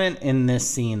moment in this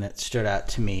scene that stood out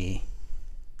to me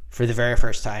for the very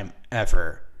first time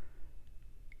ever.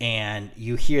 And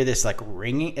you hear this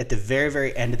ringing at the very,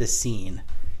 very end of the scene.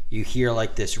 You hear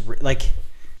this,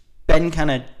 Ben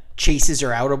kind of chases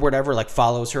her out or whatever,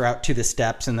 follows her out to the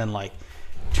steps, and then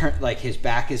his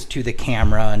back is to the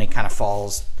camera and it kind of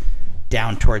falls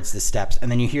down towards the steps,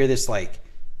 and then you hear this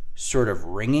sort of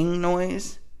ringing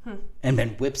noise, and Ben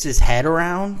whips his head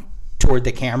around toward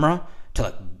the camera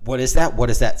to what is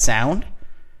that sound?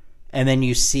 And then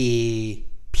you see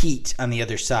Pete on the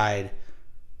other side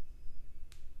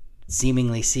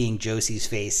seemingly seeing Josie's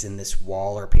face in this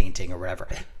wall or painting or whatever,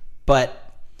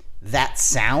 but that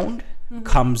sound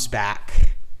comes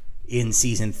back in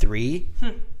season 3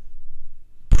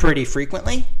 pretty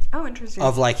frequently. Oh, interesting.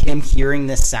 Of him hearing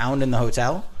this sound in the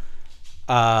hotel.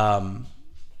 But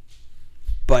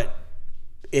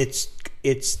it's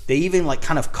they even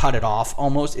kind of cut it off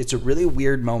almost. It's a really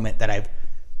weird moment that I've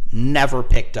never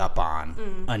picked up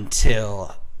on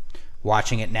until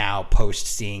watching it now, post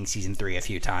seeing season 3 a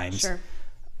few times. Sure.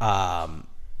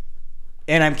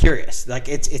 And I'm curious.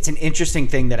 It's an interesting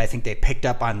thing that I think they picked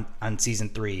up on season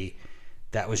 3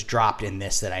 that was dropped in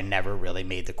this that I never really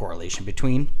made the correlation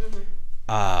between.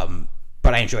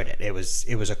 But I enjoyed it. It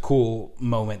was a cool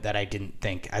moment that I didn't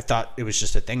think. I thought it was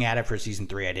just a thing added for season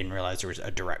 3. I didn't realize there was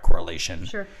a direct correlation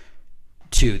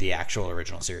to the actual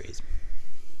original series.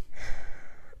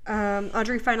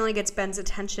 Audrey finally gets Ben's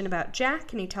attention about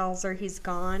Jack, and he tells her he's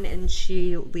gone, and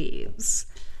she leaves.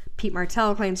 Pete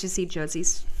Martell claims to see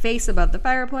Josie's face above the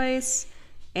fireplace,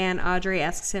 and Audrey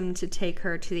asks him to take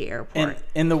her to the airport.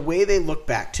 And the way they look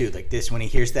back, too, like this, when he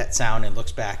hears that sound and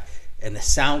looks back, and the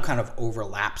sound kind of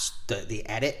overlaps the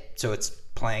edit, so it's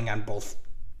playing on both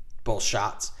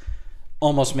shots,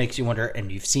 almost makes you wonder,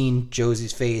 and you've seen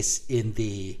Josie's face in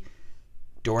the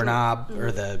doorknob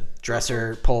or the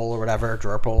dresser pole or whatever,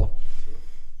 drawer pole.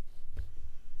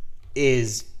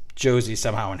 Is Josie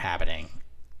somehow inhabiting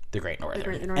the Great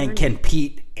Northern? And can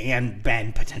Pete and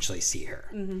Ben potentially see her?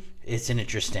 Mm-hmm. It's an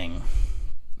interesting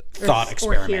thought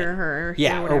experiment. Or hear her.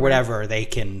 Yeah, or whatever. They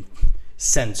can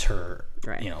sense her,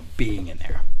 being in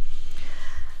there.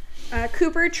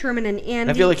 Cooper, Truman, and Andy.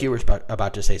 I feel like you were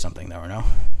about to say something, though, or no?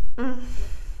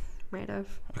 Might have.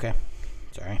 Okay.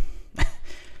 Sorry.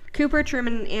 Cooper,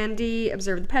 Truman, and Andy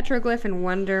observe the petroglyph and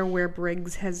wonder where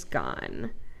Briggs has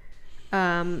gone.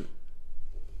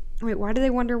 Wait, why do they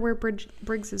wonder where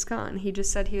Briggs has gone? He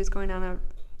just said he was going on a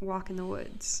walk in the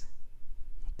woods.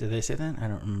 Did they say that? I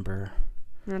don't remember.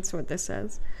 That's what this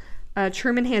says.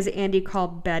 Truman has Andy call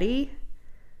Betty,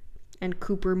 and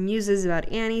Cooper muses about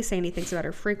Annie, saying he thinks about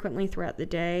her frequently throughout the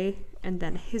day, and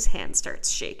then his hand starts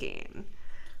shaking.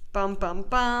 Bum, bum,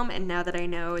 bum. And now that I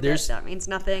know that means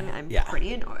nothing, I'm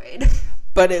pretty annoyed.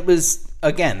 But it was,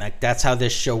 again, like that's how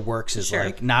this show works is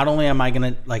like, not only am I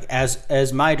going to, like,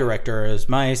 as my director, as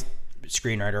my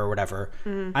screenwriter or whatever,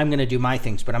 I'm going to do my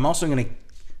things, but I'm also going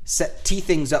to tee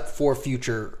things up for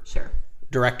future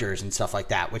directors and stuff like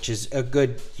that, which is a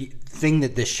good thing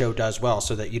that this show does well,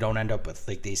 so that you don't end up with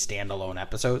like these standalone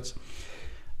episodes.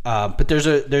 But there's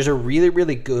a really,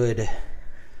 really good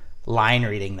line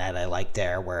reading that I like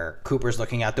there, where Cooper's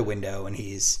looking out the window and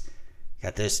he's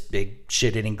got this big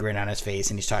shit-eating grin on his face,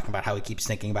 and he's talking about how he keeps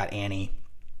thinking about Annie.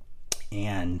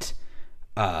 And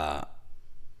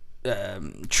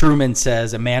Truman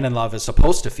says, a man in love is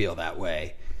supposed to feel that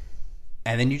way.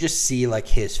 And then you just see like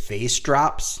his face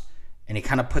drops, and he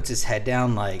kind of puts his head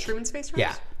down, like Truman's face drops?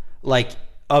 Yeah. Like,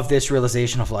 of this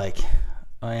realization of like,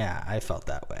 oh yeah, I felt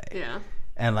that way. Yeah.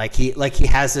 And like he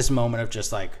has this moment of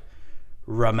just like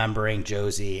remembering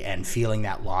Josie and feeling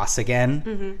that loss again.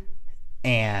 Mm-hmm.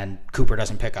 And Cooper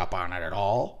doesn't pick up on it at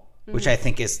all, which I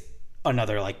think is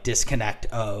another like disconnect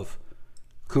of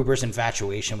Cooper's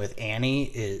infatuation with Annie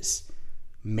is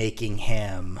making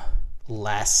him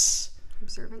less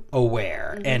observant,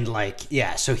 aware, and like,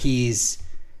 so he's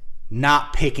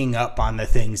not picking up on the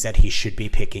things that he should be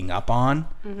picking up on.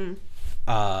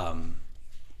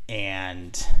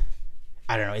 And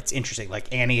I don't know, it's interesting.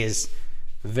 Like, Annie is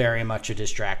very much a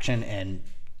distraction, and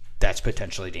that's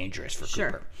potentially dangerous for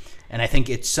Cooper. And I think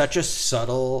it's such a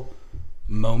subtle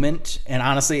moment, and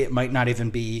honestly, it might not even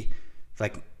be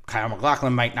like Kyle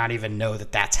MacLachlan might not even know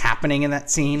that that's happening in that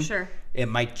scene. It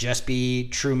might just be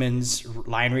Truman's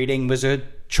line reading was a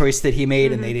choice that he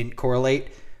made, and they didn't correlate.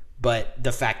 But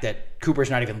the fact that Cooper's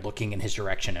not even looking in his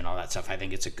direction and all that stuff, I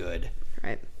think it's a good,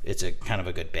 it's a kind of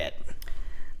a good bit.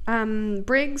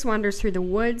 Briggs wanders through the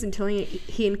woods until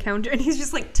he encounters, and he's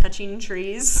just like touching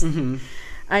trees.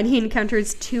 And he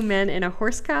encounters two men in a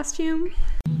horse costume.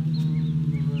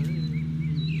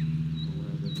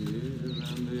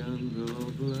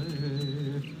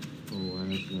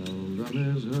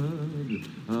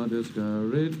 A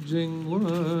discouraging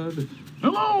word.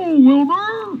 Hello,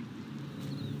 Wilbur.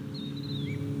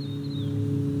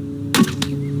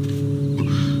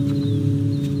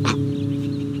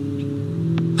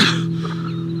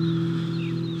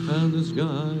 And the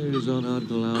skies are not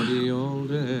cloudy all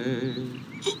day.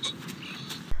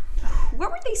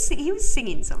 What were they singing? He was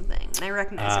singing something, and I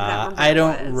recognize it. I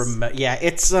don't remember. Yeah,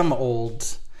 it's some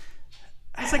old.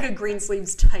 It's like a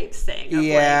Greensleeves type thing.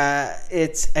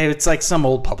 It's like some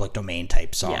old public domain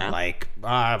type song, like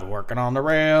I'm working on the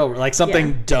rail, like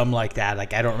something dumb like that.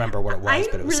 Like, I don't remember what it was,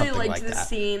 but it was something like that. I really liked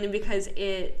the scene because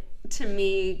it, to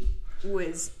me,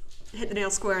 was hit the nail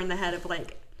square in the head of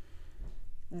like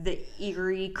the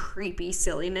eerie, creepy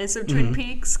silliness of Twin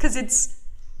Peaks, because it's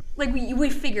like we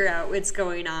figure out what's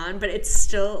going on, but it's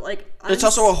still like it's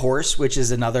also a horse, which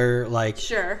is another like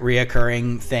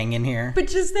reoccurring thing in here. But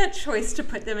just that choice to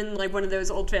put them in like one of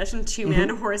those old-fashioned two-man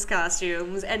horse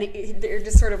costumes, and they're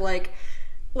just sort of like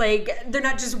they're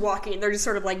not just walking, they're just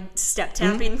sort of like step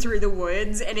tapping through the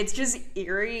woods, and it's just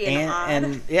eerie and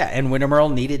odd. And Wyndham Earle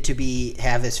needed to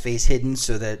have his face hidden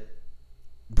so that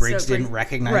Briggs didn't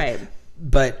recognize. Right.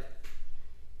 But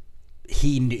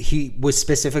he was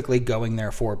specifically going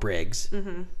there for Briggs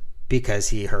because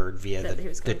he heard via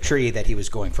the tree that he was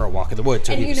going for a walk in the woods.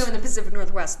 So and in the Pacific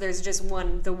Northwest, there's just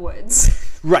the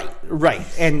woods. Right.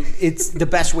 And it's the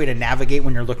best way to navigate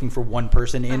when you're looking for one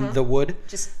person in the wood.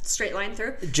 Just straight line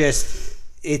through?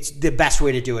 It's the best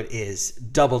way to do it is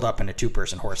doubled up in a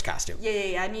 2-person horse costume.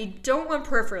 Yeah. And you don't want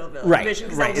peripheral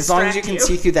vision. Right. As long as you can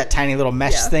see through that tiny little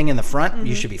mesh thing in the front,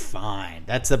 you should be fine.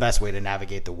 That's the best way to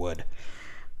navigate the wood.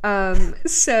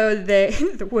 So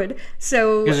the wood.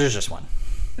 So because there's just one.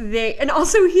 And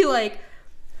also he like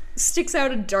sticks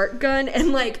out a dart gun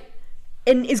and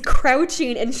is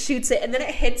crouching and shoots it, and then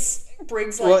it hits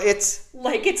Briggs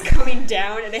it's coming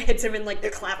down, and it hits him in the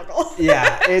clavicle.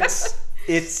 Yeah, it's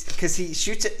because he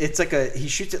shoots it. It's he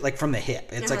shoots it from the hip.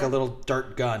 It's like a little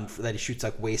dart gun that he shoots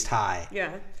waist high.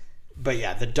 Yeah. But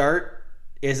yeah, the dart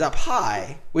is up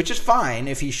high, which is fine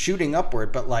if he's shooting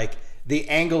upward, but the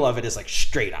angle of it is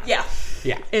straight on. Yeah.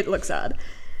 Yeah. It looks odd.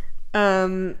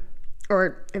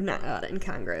 Or if not odd,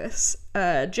 incongruous.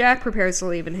 Jack prepares to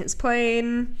leave in his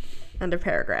plane. End of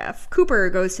paragraph. Cooper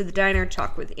goes to the diner to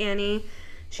talk with Annie.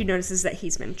 She notices that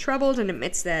he's been troubled and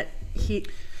admits that he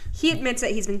admits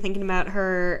that he's been thinking about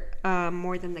her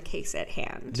more than the case at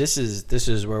hand. This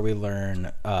is where we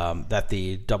learn that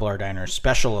the Double R Diner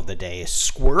special of the day is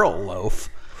Squirrel Loaf.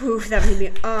 Oof, that made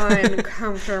me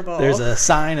uncomfortable. There's a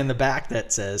sign in the back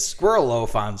that says Squirrel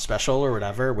Loaf on special or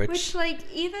whatever, which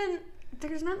even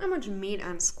there's not that much meat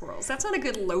on squirrels. That's not a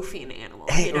good loafing animal,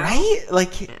 right?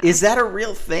 Is that a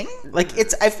real thing? I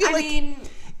feel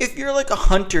if you're a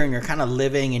hunter and you're kind of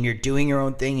living and you're doing your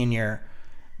own thing and you're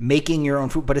making your own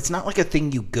food, but it's not a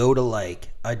thing you go to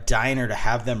a diner to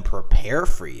have them prepare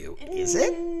for you, is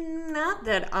it? Not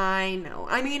that I know.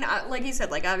 I mean, like you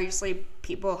said, obviously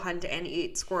people hunt and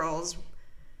eat squirrels,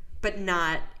 but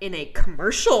not in a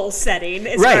commercial setting,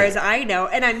 as far as I know.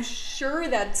 And I'm sure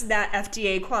that's that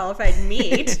FDA qualified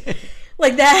meat.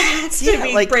 That has to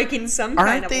be breaking some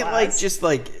kind of laws. Aren't they just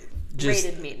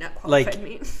rated meat, not qualified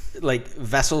meat?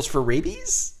 Vessels for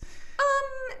rabies?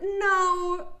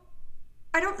 No.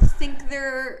 I don't think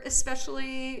they're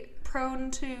especially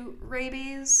prone to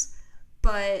rabies,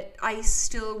 but I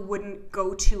still wouldn't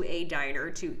go to a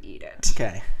diner to eat it.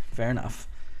 Okay, fair enough.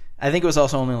 I think it was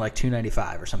also only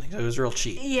 $2.95 or something, so it was real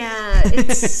cheap. Yeah,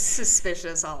 it's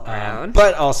suspicious all around.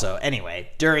 But also, anyway,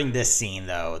 during this scene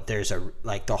though, there's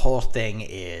the whole thing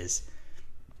is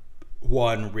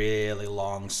one really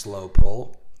long slow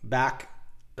pull back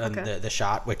on the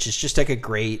shot, which is just a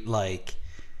great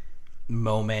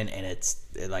moment, and it's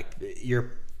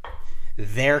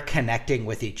they're connecting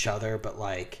with each other, but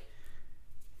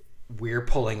we're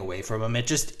pulling away from them.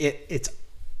 It's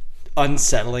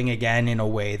unsettling again in a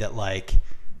way that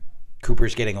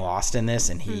Cooper's getting lost in this,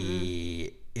 and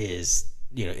he is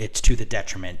it's to the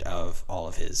detriment of all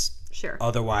of his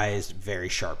otherwise very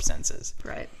sharp senses.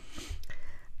 Right.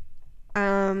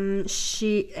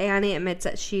 Annie admits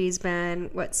that she's been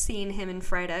seeing him in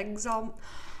fried eggs all.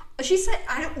 She said,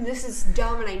 this is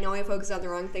dumb, and I know I focus on the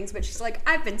wrong things, but she's like,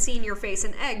 I've been seeing your face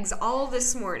in eggs all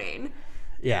this morning.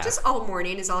 Yeah. Just all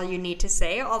morning is all you need to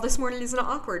say. All this morning is an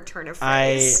awkward turn of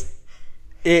phrase.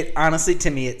 It honestly, to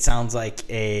me, it sounds like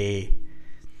she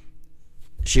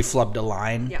flubbed a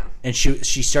line. Yeah. And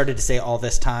she started to say all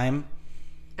this time.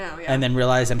 Oh, yeah. And then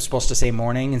realized I'm supposed to say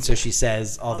morning, and so she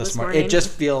says all this morning. It just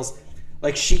feels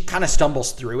like she kind of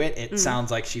stumbles through it. It sounds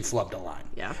like she flubbed a line.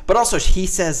 Yeah. But also, he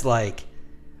says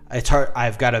it's hard.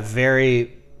 I've got a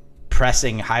very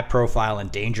pressing, high-profile,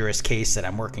 and dangerous case that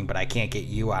I'm working, but I can't get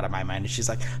you out of my mind. And she's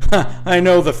like, I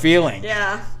know the feeling.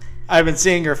 Yeah. I've been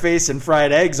seeing your face in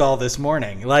fried eggs all this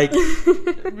morning. You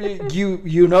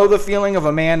know the feeling of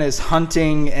a man is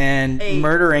hunting and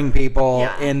murdering people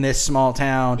in this small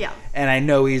town. Yeah. And I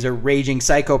know he's a raging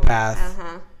psychopath.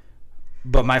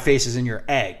 But my face is in your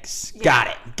eggs.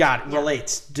 Yeah. Got it. Yeah.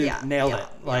 Relates. Nailed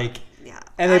it. Yeah.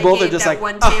 And they both are just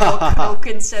one table Coke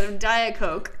instead of Diet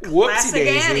Coke. Classic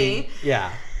Whoopsie-daisy. Annie.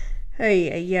 Yeah.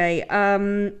 Hey.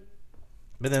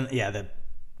 But then,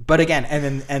 but again,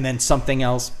 and then something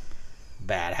else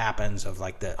bad happens of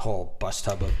the whole bus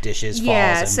tub of dishes falls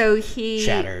and so he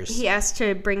shatters. He asked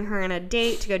to bring her on a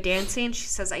date to go dancing. She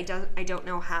says, I don't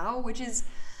know how, which is,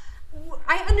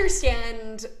 I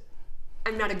understand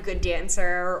I'm not a good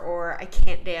dancer or I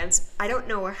can't dance. I don't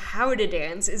know how to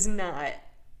dance is not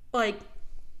and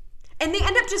they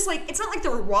end up just it's not like they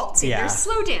were waltzing. Yeah. They're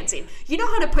slow dancing. You know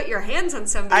how to put your hands on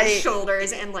somebody's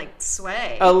shoulders and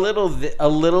sway. A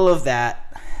little of that.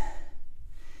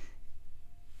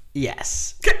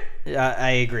 Yes. I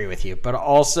agree with you, but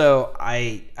also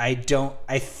I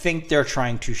think they're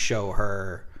trying to show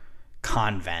her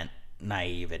convent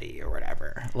naivety or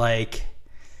whatever. Like,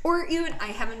 or even I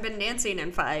haven't been dancing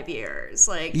in 5 years.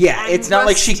 Like, yeah, I'm it's not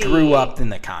rusty. like she grew up in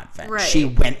the convent. Right. She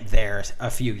went there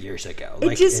a few years ago. It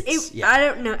like, just, yeah. I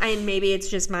don't know. And maybe it's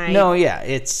just my. No, yeah,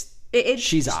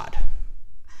 she's odd.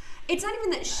 It's not even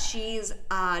that she's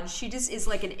odd. She just is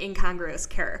like an incongruous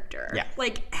character. Yeah.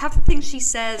 Like, half the things she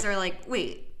says are like,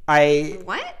 wait,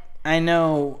 what? I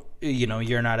know,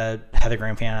 you're not a Heather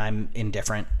Graham fan. I'm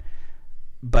indifferent.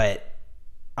 But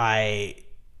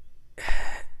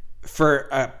for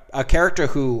a character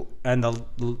who, in the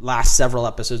last several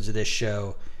episodes of this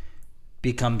show,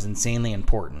 becomes insanely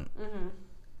important,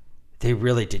 they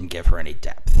really didn't give her any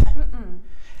depth.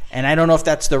 And I don't know if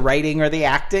that's the writing or the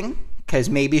acting, because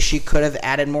maybe she could have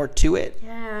added more to it.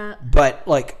 Yeah. But,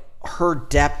 like, her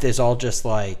depth is all just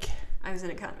like... I was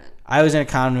in a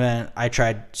convent. I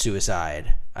tried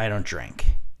suicide. I don't drink.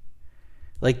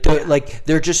 Like, they're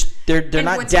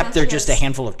not depth. They're just a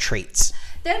handful of traits.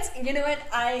 That's, you know what?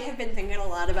 I have been thinking a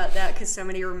lot about that because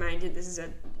somebody reminded, this is a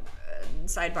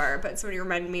sidebar, but somebody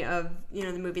reminded me of,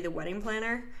 the movie The Wedding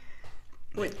Planner.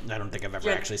 I don't think I've ever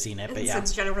actually seen it, but yeah.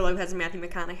 It's Jennifer Lopez and Matthew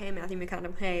McConaughey. Matthew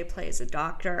McConaughey plays a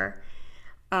doctor.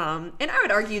 And I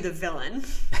would argue the villain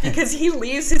because he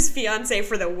leaves his fiance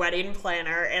for the wedding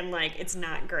planner and, like, it's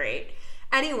not great.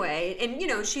 Anyway, and,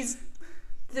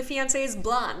 the fiance is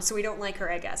blonde, so we don't like her,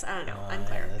 I guess. I don't know.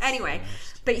 Unclear. Yeah, anyway,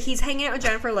 but he's hanging out with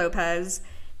Jennifer Lopez,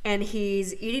 and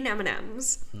he's eating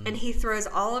M&Ms, and he throws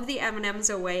all of the M&Ms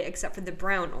away except for the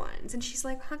brown ones. And she's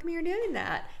like, how come you're doing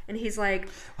that? And he's like...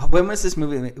 When was this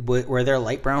movie? Were there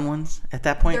light brown ones at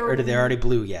that point, or did they already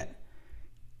blue yet?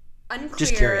 Unclear.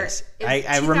 Just curious.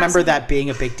 I remember that being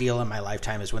a big deal in my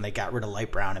lifetime is when they got rid of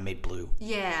light brown and made blue.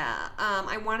 Yeah.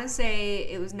 I want to say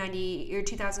it was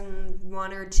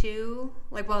 2001 or 2.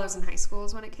 Like, while I was in high school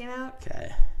is when it came out.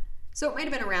 Okay. So it might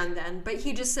have been around then. But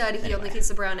he just said he only keeps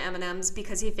the brown M&Ms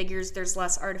because he figures there's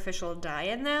less artificial dye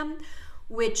in them,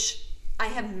 which... I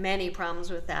have many problems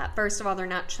with that. First of all, they're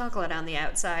not chocolate on the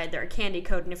outside. They're a candy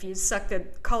coat, and if you suck the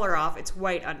color off, it's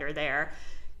white under there.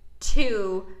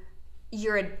 2...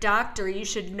 You're a doctor, you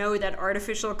should know that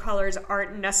artificial colors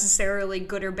aren't necessarily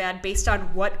good or bad based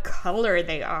on what color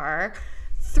they are.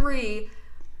 3,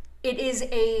 it is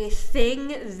a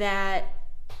thing that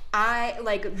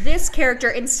this character,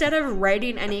 instead of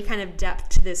writing any kind of depth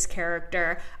to this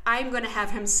character, I'm going to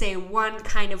have him say one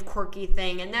kind of quirky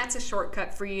thing, and that's a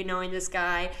shortcut for you knowing this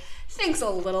guy thinks a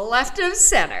little left of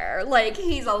center. Like,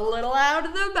 he's a little out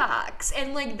of the box.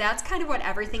 And, like, that's kind of what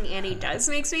everything Annie does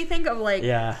makes me think of, like...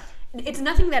 Yeah. It's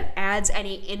nothing that adds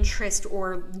any interest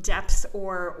or depth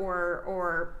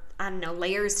or I don't know,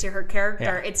 layers to her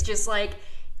character. Yeah. It's just like,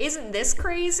 isn't this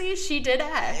crazy? She did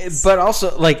X. But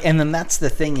also, like, and then that's the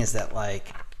thing is that,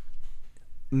 like,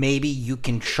 maybe you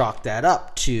can chalk that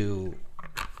up to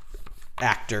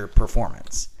actor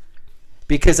performance.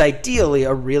 Because ideally,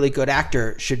 a really good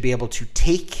actor should be able to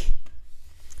take...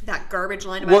 that garbage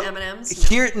line about M&Ms?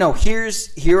 Here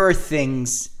are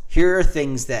things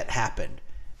that happened.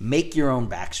 Make your own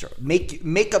backstory.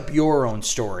 Make up your own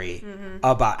story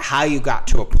about how you got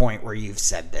to a point where you've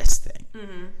said this thing.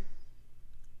 Mm-hmm.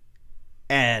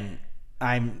 And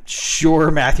I'm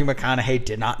sure Matthew McConaughey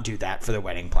did not do that for The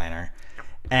Wedding Planner.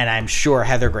 And I'm sure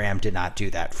Heather Graham did not do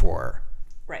that for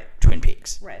Twin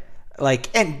Peaks. Right.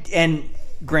 Like, and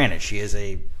granted, she is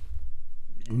a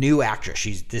new actress.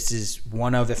 This is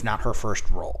one of, if not her first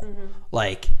role. Mm-hmm.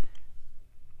 Like,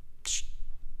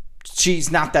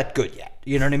 she's not that good yet.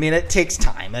 You know what I mean? It takes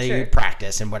time. Sure. You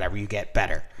practice and whatever, you get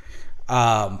better.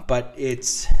 But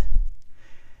it's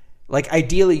like,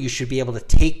 ideally you should be able to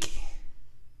take,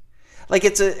 like,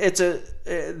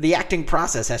 the acting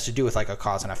process has to do with like a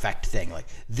cause and effect thing. Like,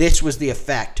 this was the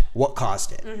effect. What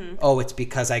caused it? Mm-hmm. Oh, it's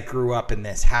because I grew up in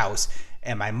this house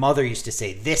and my mother used to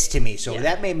say this to me. So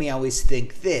that made me always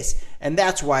think this. And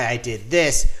that's why I did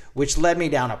this, which led me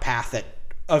down a path that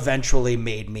eventually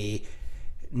made me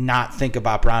not think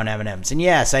about brown M&Ms. And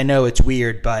yes, I know it's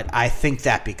weird, but I think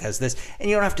that because this, and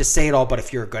you don't have to say it all, but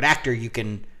if you're a good actor, you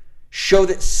can show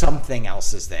that something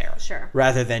else is there. Sure.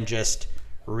 Rather than just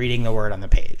reading the word on the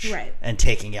page. Right. And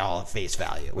taking it all at face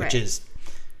value, which is,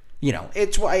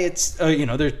 it's why it's,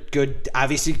 there's good,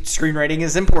 obviously screenwriting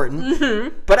is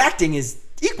important, but acting is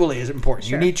equally as important.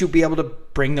 Sure. You need to be able to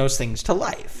bring those things to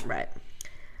life. Right.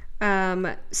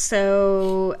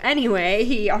 So anyway,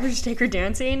 he offers to take her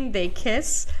dancing, they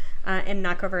kiss, and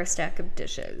knock over a stack of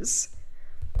dishes.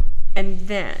 And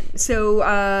then,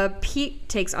 Pete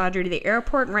takes Audrey to the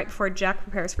airport, and right before Jack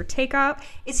prepares for takeoff,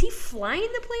 is he flying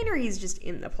the plane or he's just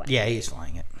in the plane? Yeah, he's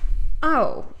flying it.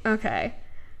 Oh, okay.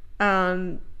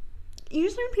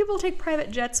 Usually when people take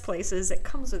private jets places, it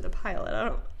comes with a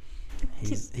pilot.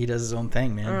 He does his own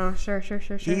thing, man. Oh, sure.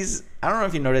 I don't know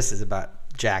if you noticed this about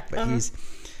Jack, but he's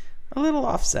a little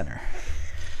off center.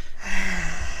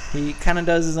 He kind of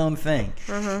does his own thing.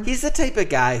 He's the type of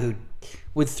guy who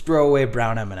would throw away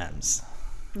brown M&Ms.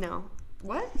 No.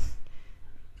 What?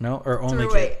 No, or only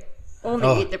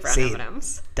Only eat the brown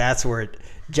M&Ms. That's where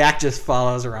Jack just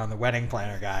follows around the wedding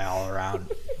planner guy all around.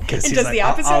 Because he's does like, the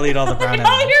opposite. I'll eat all the brown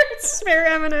M&Ms. Spare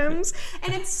M&Ms.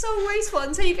 And it's so wasteful.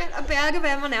 And so you get a bag of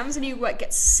M&Ms and you,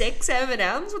 get 6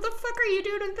 M&Ms? What the fuck are you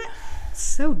doing with that?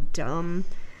 So dumb.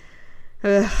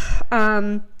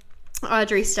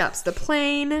 Audrey stops the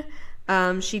plane.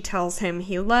 She tells him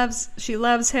she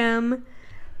loves him.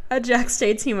 Jack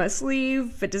states he must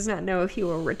leave, but does not know if he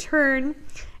will return.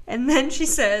 And then she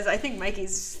says, I think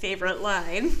Mikey's favorite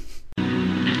line.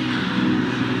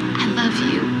 I love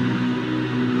you.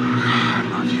 I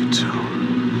love you too.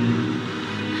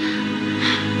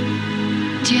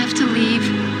 Do you have to leave?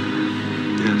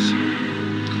 Yes.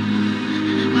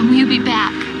 When will you be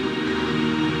back?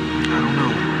 I don't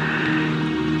know.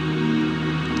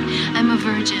 I'm a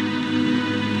virgin.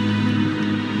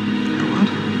 You're what?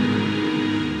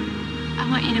 I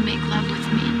want you to make love with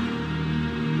me.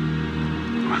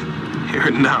 Here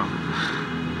and now.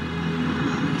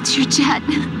 It's your jet.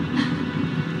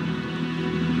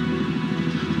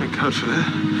 Thank God for that.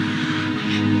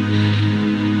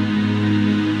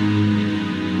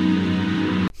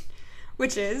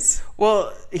 Which is?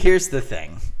 Well, here's the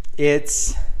thing.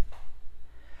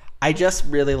 I just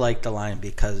really like the line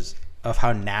because of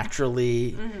how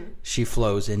naturally she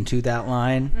flows into that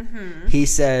line. He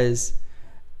says,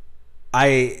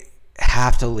 I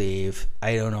have to leave.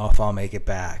 I don't know if I'll make it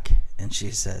back. And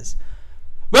she says,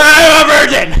 but I'm a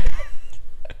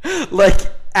virgin!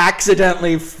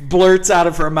 Accidentally blurts out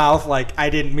of her mouth I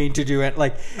didn't mean to do it.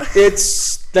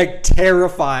 It's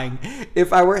terrifying.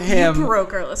 If I were him... You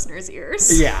broke our listeners'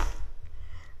 ears. Yeah.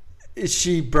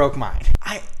 She broke mine.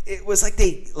 It was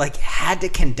they had to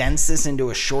condense this into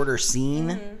a shorter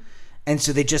scene. And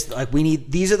so they just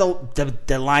these are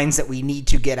the lines that we need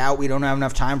to get out. We don't have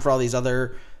enough time for all these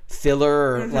other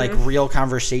filler or real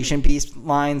conversation piece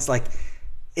lines.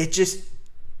 It just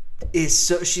is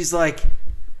so. She's like,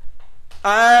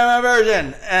 I'm a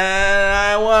virgin and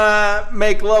I want to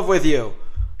make love with you.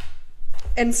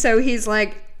 And so he's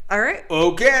like, all right.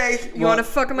 Okay. You want to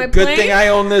fuck on my plane? Good thing I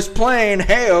own this plane.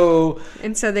 Hey-oh.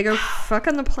 And so they go fuck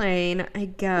on the plane, I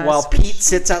guess. While Pete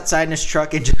sits outside in his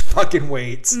truck and just fucking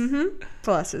waits.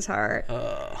 Bless his heart.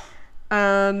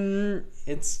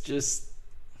 It's just...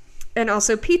 And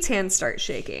also Pete's hands start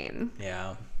shaking.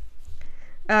 Yeah.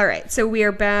 All right, so we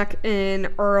are back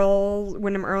in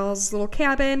Wyndham Earl's little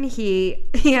cabin. He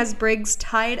has Briggs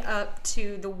tied up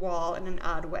to the wall in an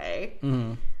odd way.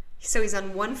 So he's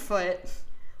on one foot.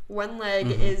 One leg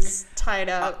is tied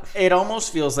up. It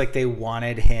almost feels like they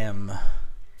wanted him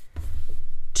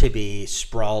to be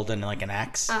sprawled in an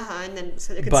X. And then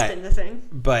so they could spin the thing.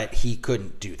 But he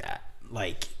couldn't do that.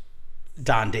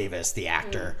 Don Davis, the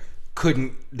actor,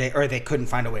 they couldn't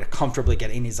find a way to comfortably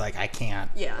get in. He's like, I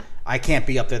can't be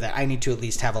up there. That I need to at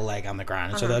least have a leg on the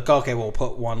ground. And so they're like, okay, we'll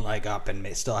put one leg up and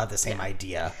still have the same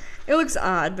idea. It looks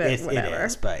odd, but whatever. It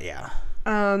is, but yeah.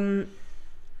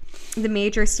 The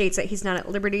Major states that he's not at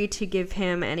liberty to give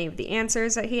him any of the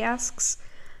answers that he asks.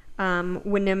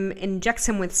 Wyndham injects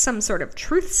him with some sort of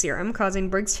truth serum, causing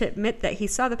Briggs to admit that he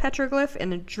saw the petroglyph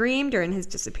in a dream during his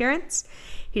disappearance.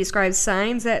 He describes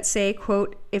signs that say,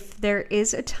 quote, I'll get it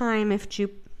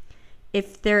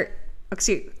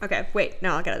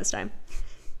this time.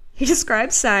 He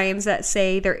describes signs that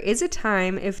say, there is a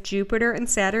time if Jupiter and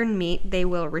Saturn meet, they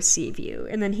will receive you.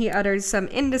 And then he utters some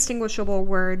indistinguishable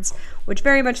words, which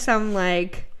very much sound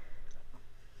like...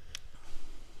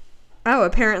 Oh,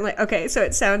 apparently... Okay, so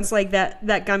it sounds like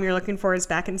that gum you're looking for is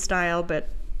back in style, but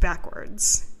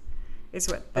backwards is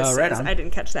what this right says. on. I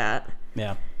didn't catch that.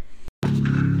 Yeah.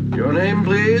 Your name,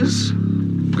 please?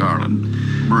 Garland.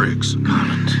 Briggs.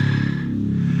 Garland.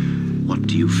 What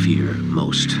do you fear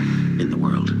most in the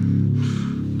world?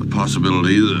 The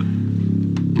possibility that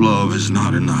love is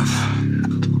not enough.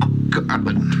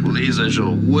 Garland, please, I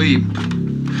shall weep.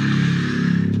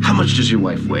 How much does your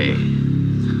wife weigh?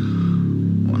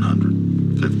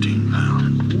 115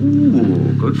 pounds.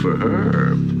 Ooh, good for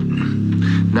her.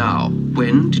 Now,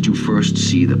 when did you first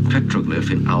see the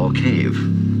petroglyph in Owl Cave?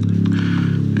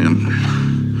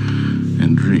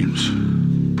 In dreams.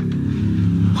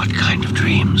 What kind of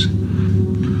dreams?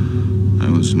 I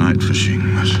was night fishing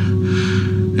with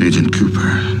Agent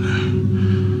Cooper.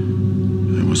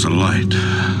 There was a light,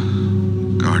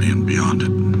 guardian beyond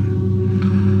it.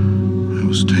 I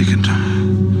was taken,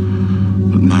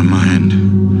 but my mind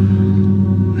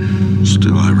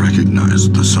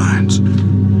recognized the signs.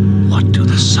 What do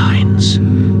the signs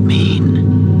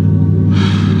mean?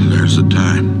 There's a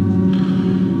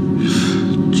time.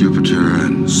 If Jupiter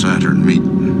and Saturn meet,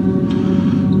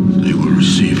 they will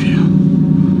receive you.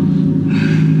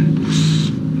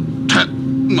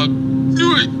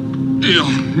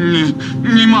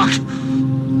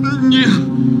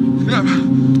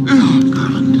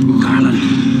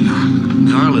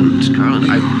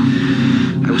 Garland,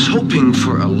 I was hoping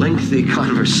for a lengthy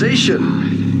conversation.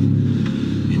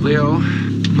 Leo,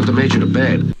 put the Major to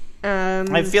bed.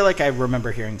 I feel like I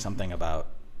remember hearing something about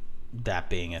that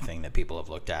being a thing that people have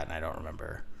looked at, and I don't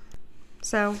remember.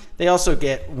 So they also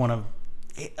get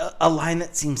a line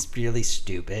that seems really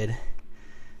stupid,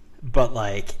 but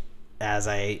like as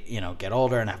I get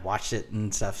older and I've watched it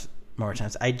and stuff more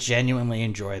times, I genuinely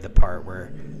enjoy the part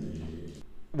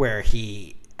where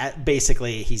he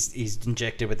basically he's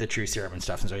injected with the true serum and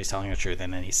stuff, and so he's telling the truth,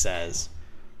 and then he says,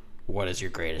 "What is your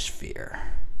greatest fear?"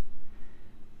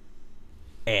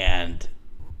 And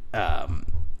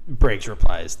Briggs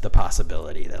replies, "The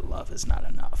possibility that love is not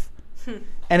enough."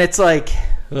 And it's like,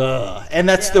 ugh. And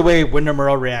that's the way Wyndham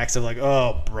Earle reacts, of like,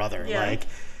 "Oh, brother, like,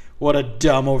 what a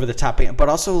dumb, over the top," but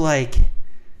also like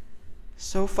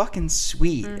so fucking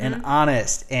sweet and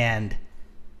honest, and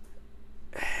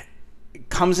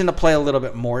comes into play a little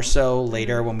bit more so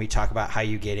later when we talk about how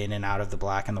you get in and out of the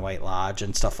Black and the White Lodge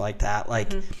and stuff like that.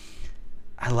 Like,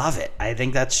 I love it. I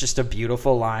think that's just a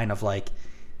beautiful line of like,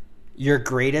 your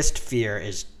greatest fear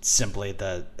is simply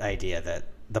the idea that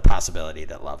the possibility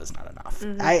that love is not enough.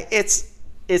 It's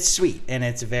sweet, and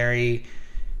it's very,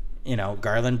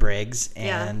 Garland Briggs,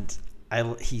 and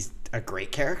he's a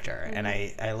great character, and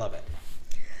I love it.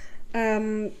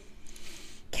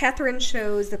 Catherine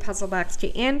shows the puzzle box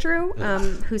to Andrew,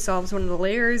 who solves one of the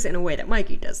layers in a way that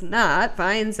Mikey does not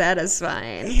find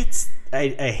satisfying. I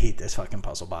hate this fucking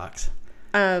puzzle box.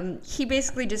 He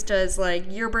basically just does like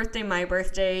your birthday, my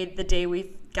birthday, the day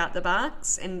we got the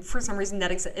box, and for some reason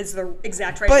that is the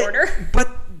exact right order. But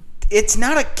it's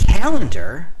not a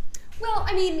calendar. Well,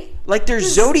 I mean, like there's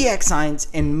zodiac signs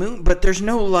and moon, but there's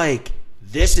no like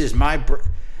this is my.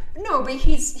 No, but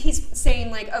he's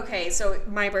saying like, okay, so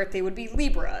my birthday would be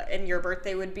Libra and your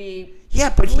birthday would be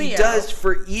but Leo. He does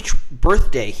for each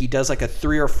birthday. He does like a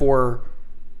 3 or 4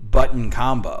 button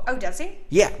combo. Oh, does he?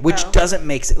 Yeah, which doesn't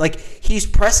make sense. Like he's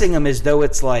pressing them as though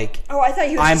it's like. Oh, I thought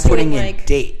he was. I'm just putting doing, in like,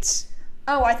 dates.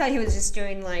 Oh, I thought he was just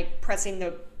doing like pressing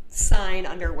the sign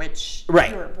under which you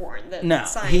were born. No,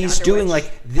 he's doing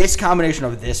like this combination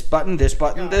of this button, this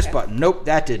button, this button. Nope,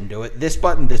 that didn't do it. This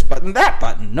button, that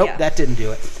button. Nope, that didn't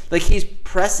do it. Like he's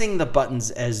pressing the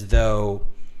buttons as though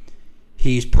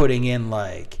he's putting in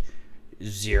like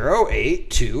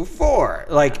 0824.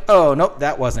 Like, oh nope,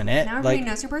 that wasn't it. Now everybody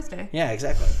knows your birthday. Yeah,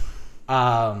 exactly.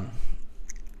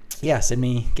 Send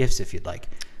me gifts if you'd like.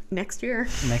 Next year.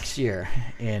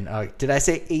 And did I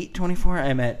say 8/24?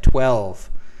 I'm at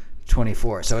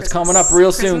 12/24. So it's coming up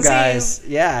real soon, guys.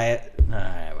 Eve. Yeah.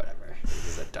 Whatever. This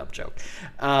is a dumb joke.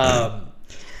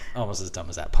 Almost as dumb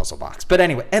as that puzzle box. But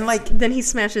anyway, and like then he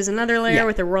smashes another layer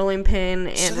with a rolling pin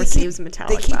and receives a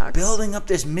metallic box. They keep building up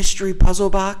this mystery puzzle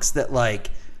box that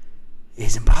like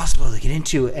is impossible to get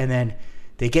into, and then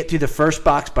they get through the first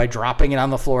box by dropping it on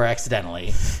the floor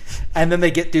accidentally. And then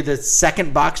they get through the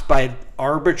second box by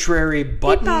arbitrary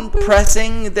button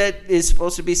pressing that is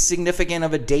supposed to be significant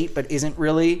of a date but isn't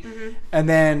really. And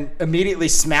then immediately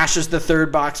smashes the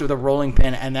third box with a rolling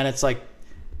pin, and then it's like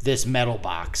this metal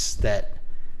box that...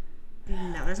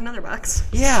 Now there's another box.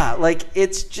 Yeah, like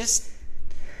it's just...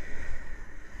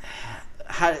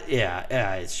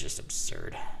 it's just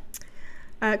absurd.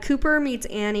 Cooper meets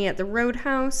Annie at the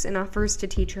Roadhouse and offers to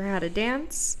teach her how to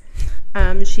dance.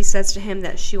 She says to him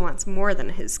that she wants more than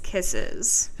his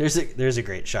kisses. There's a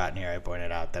great shot in here I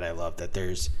pointed out that I love, that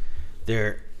there's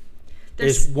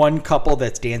one couple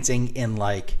that's dancing in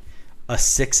like a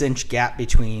 6-inch gap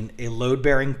between a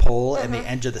load-bearing pole and the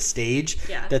edge of the stage.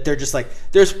 Yeah. That they're just like,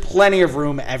 there's plenty of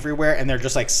room everywhere, and they're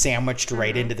just like sandwiched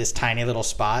right into this tiny little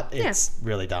spot. It's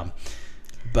really dumb,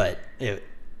 but it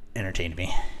entertained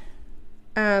me.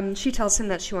 She tells him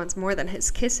that she wants more than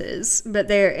his kisses, but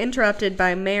they're interrupted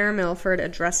by Mayor Milford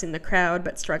addressing the crowd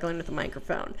but struggling with the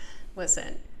microphone.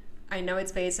 Listen, I know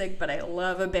it's basic, but I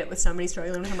love a bit with somebody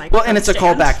struggling with a microphone. Well, and it's a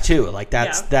callback too. Like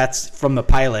that's from the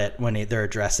pilot when they're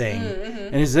addressing,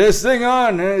 and is this thing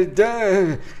on?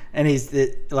 And he's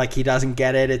like, he doesn't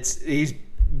get it. He's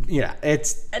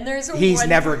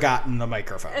never gotten the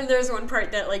microphone. And there's one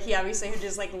part that like he obviously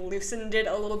just like loosened it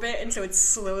a little bit, and so it's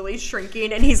slowly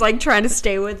shrinking, and he's like trying to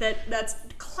stay with it. That's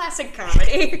classic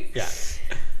comedy. Yeah.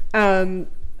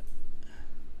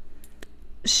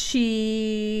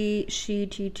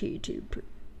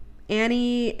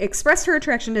 Annie expressed her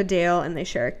attraction to Dale, and they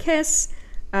share a kiss,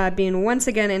 being once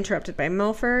again interrupted by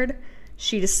Milford.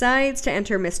 She decides to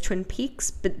enter Miss Twin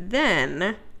Peaks, but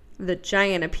then the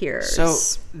giant appears. So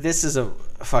this is a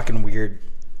fucking weird.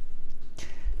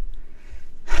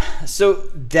 So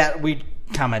that we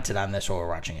commented on this while we were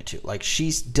watching it too. Like,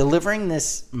 she's delivering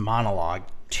this monologue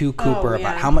to Cooper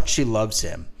about how much she loves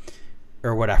him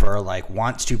or whatever, or like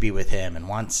wants to be with him and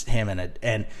wants him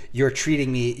and you're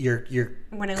treating me, you're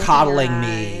coddling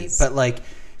me, but like,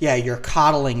 yeah, you're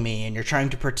coddling me and you're trying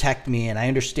to protect me, and I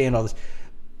understand all this.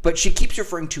 But she keeps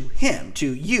referring to him,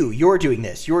 to you. You're doing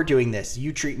this. You're doing this.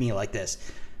 You treat me like this.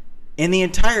 And the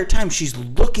entire time she's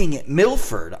looking at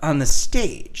Milford on the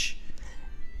stage.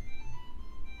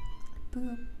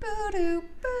 Boop, boop, doop,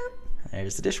 boop.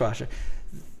 There's the dishwasher.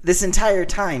 This entire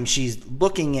time she's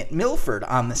looking at Milford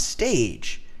on the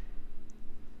stage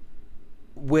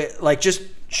with like just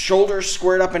shoulders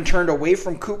squared up and turned away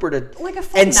from Cooper to like a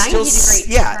full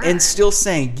 90-degree turn. And still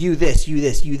saying you this, you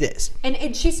this, you this.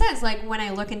 And she says like, when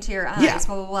I look into your eyes,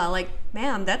 blah blah blah. Like,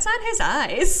 ma'am, that's not his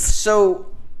eyes.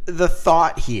 So the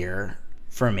thought here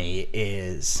for me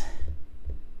is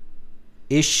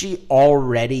she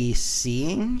already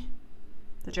seeing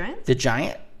the giant? The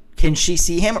giant? Can she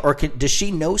see him, or does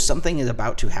she know something is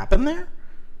about to happen there?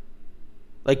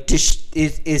 Like,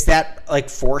 is that like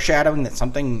foreshadowing that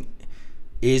something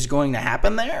is going to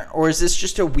happen there, or is this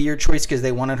just a weird choice because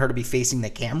they wanted her to be facing the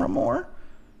camera more?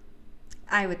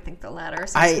 I would think the latter.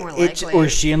 Sounds more likely. Or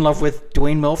is she in love with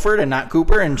Dwayne Milford and not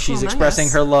Cooper, and she's expressing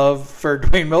her love for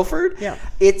Dwayne Milford? Yeah.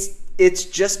 It's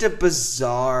just a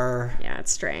bizarre. Yeah,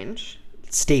 it's strange.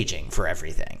 Staging for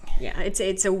everything. Yeah,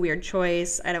 it's a weird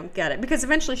choice. I don't get it, because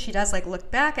eventually she does like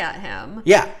look back at him.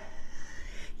 Yeah.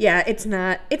 Yeah, it's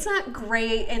not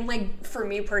great, and like for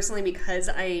me personally, because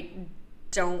I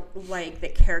don't like the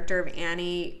character of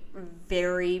Annie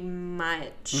very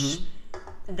much.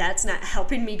 Mm-hmm. That's not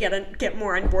helping me get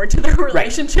more on board to their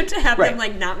relationship, to have them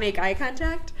like not make eye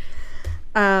contact.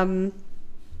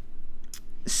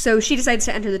 So she decides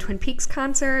to enter the Twin Peaks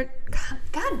concert.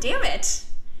 God damn it.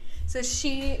 So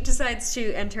she decides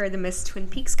to enter the Miss Twin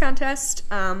Peaks contest.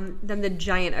 Then the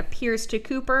giant appears to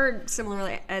Cooper,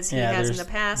 similarly as he has in the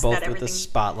past. Both with the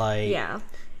spotlight. Yeah.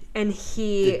 And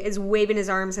he is waving his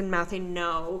arms and mouthing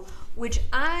no, which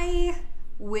I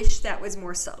wish that was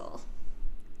more subtle.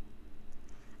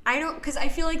 Because I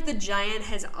feel like the giant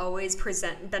has always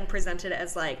been presented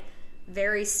as like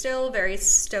very still, very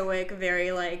stoic,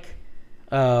 very like,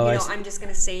 I'm just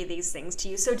going to say these things to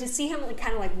you. So to see him like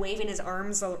kind of like waving his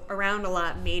arms around a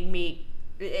lot made me,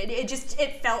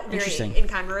 it felt very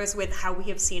incongruous with how we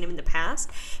have seen him in the past.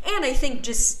 And I think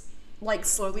just like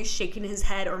slowly shaking his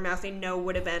head or mouthing no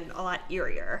would have been a lot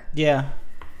eerier. Yeah.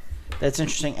 That's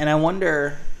interesting. And I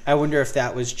wonder if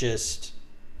that was just,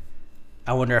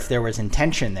 I wonder if there was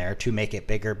intention there to make it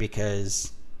bigger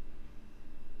because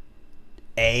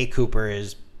Cooper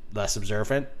is less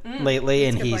observant lately,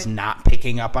 and he's not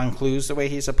picking up on clues the way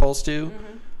he's supposed to.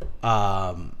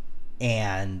 Mm-hmm.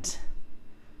 And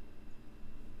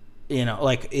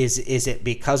like, is it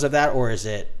because of that, or is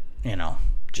it,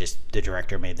 just the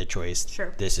director made the choice?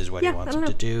 Sure. This is what he wants him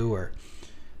to do,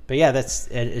 but yeah, it's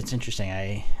interesting.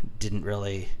 I didn't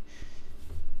really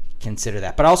consider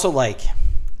that, but also like,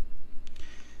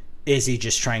 is he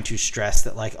just trying to stress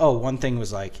that like, oh, one thing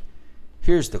was like,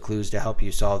 here's the clues to help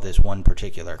you solve this one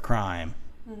particular crime.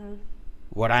 Mm-hmm.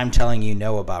 What I'm telling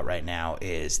you about right now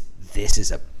is this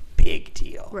is a big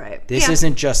deal. Right. This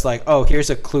isn't just like, oh, here's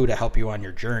a clue to help you on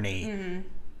your journey. Mm-hmm.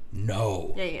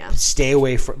 No. Yeah. Stay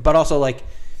away from, but also like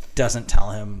doesn't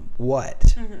tell him what.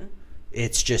 Mm-hmm.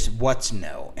 It's just what's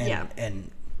no.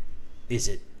 And is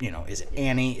it, is it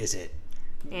Annie? Is it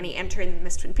Annie entering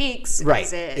Miss Twin Peaks? Right.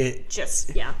 Is it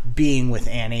just, being with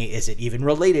Annie? Is it even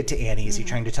related to Annie? Is he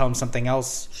trying to tell him something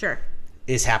else? Sure.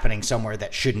 Is happening somewhere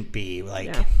that shouldn't be?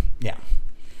 Like, yeah.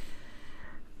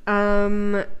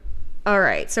 All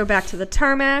right. So back to the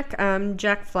tarmac.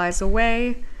 Jack flies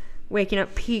away, waking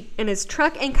up Pete in his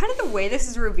truck. And kind of the way this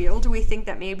is revealed, we think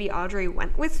that maybe Audrey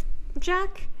went with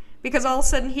Jack, because all of a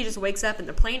sudden he just wakes up and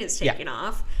the plane is taking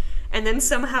off. And then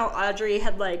somehow Audrey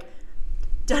had like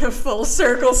done a full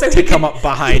circle so to come up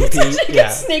behind Pete.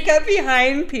 Sneak up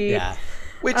behind Pete. Yeah.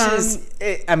 Which is,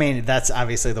 I mean, that's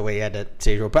obviously the way you had to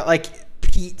say it. But like,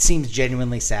 Pete seems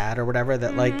genuinely sad or whatever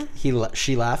that like she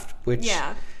left. Which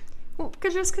well,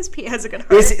 because Pete has a good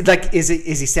heart. Is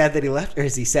he sad that he left, or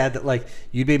is he sad that like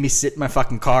you made me sit in my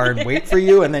fucking car and wait for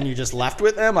you, and then you just left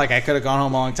with him? Like, I could have gone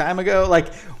home a long time ago.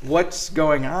 Like, what's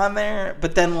going on there?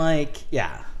 But then like,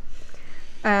 I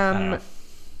don't know.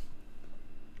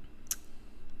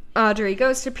 Audrey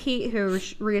goes to Pete, who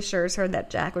reassures her that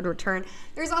Jack would return.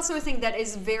 There's also a thing that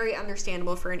is very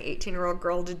understandable for an 18-year-old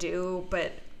girl to do,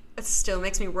 but it still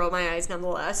makes me roll my eyes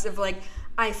nonetheless, of like,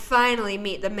 I finally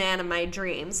meet the man of my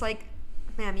dreams. Like,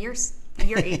 ma'am, you're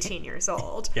 18 years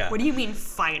old. Yeah. What do you mean,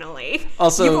 finally?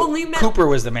 Also, You've only met... Cooper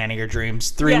was the man of your dreams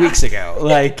 3 weeks ago.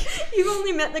 Like, You've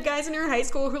only met the guys in your high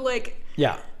school who, like...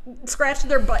 Yeah. Scratched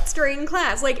their butts during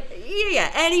class. Like,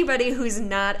 yeah, anybody who's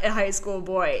not a high school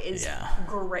boy is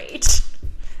great.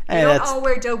 We don't all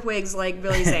wear dope wigs like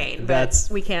Billy Zane, but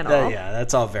we can't all. Yeah,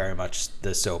 that's all very much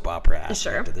the soap opera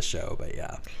aspect of the show, but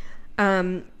yeah.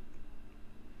 And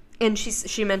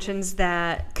she mentions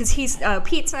that, because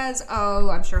Pete says, oh,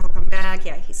 I'm sure he'll come back.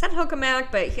 Yeah, he said he'll come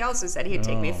back, but he also said he'd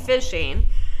take me fishing.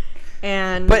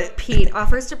 And Pete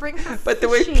offers to bring her But the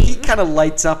fishing. way Pete kind of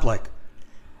lights up like,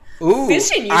 ooh,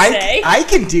 fishing, you say? I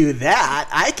can do that.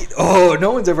 I can. Oh,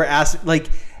 no one's ever asked. Like,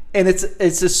 and it's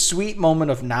a sweet moment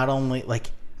of not only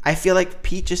like I feel like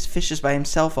Pete just fishes by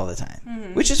himself all the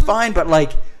time, which is fine. But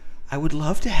like, I would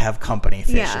love to have company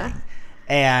fishing,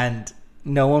 and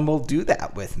no one will do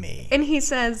that with me. And he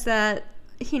says that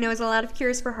he knows a lot of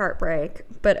cures for heartbreak,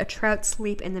 but a trout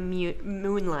sleep in the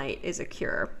moonlight is a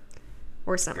cure,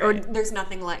 or something. Or there's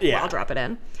nothing like. Yeah. Well, I'll drop it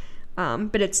in.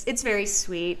 But it's very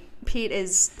sweet. Pete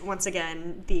is, once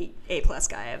again, the A+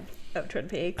 guy of Twin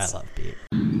Peaks. I love Pete.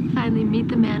 Finally meet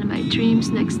the man of my dreams.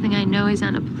 Next thing I know, he's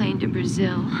on a plane to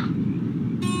Brazil.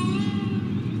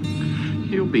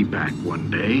 He'll be back one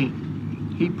day.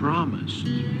 He promised.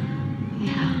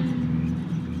 Yeah.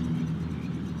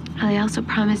 He also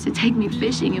promised to take me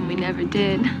fishing, and we never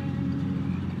did.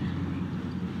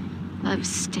 Love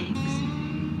stinks.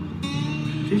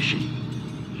 Fishing?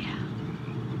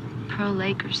 Pearl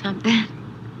Lake or something.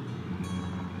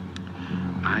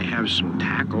 I have some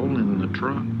tackle in the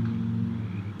truck.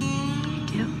 You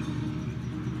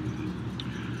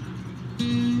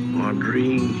do?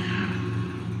 Audrey,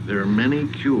 there are many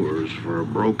cures for a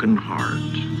broken heart,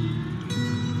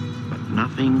 but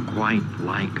nothing quite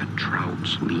like a trout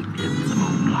sleep in the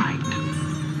moonlight.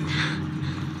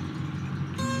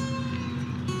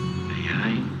 May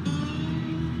I?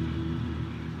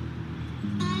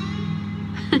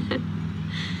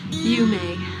 You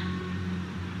may.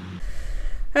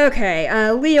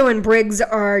 Okay, Leo and Briggs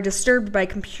are disturbed by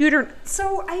computer...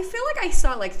 So, I feel like I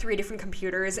saw, like, 3 different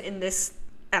computers in this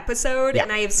episode,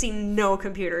 and I have seen no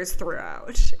computers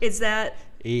throughout. Is that...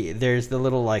 There's the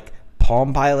little, like,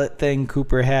 Palm Pilot thing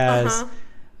Cooper has.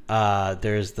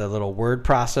 There's the little word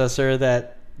processor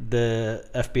that the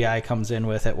FBI comes in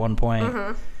with at one point,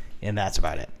 and that's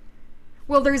about it.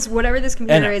 Well, there's whatever this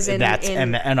computer is in...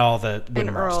 And all the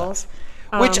Windermere stuff.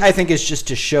 Which I think is just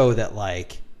to show that,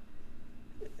 like...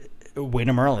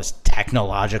 Windermere is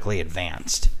technologically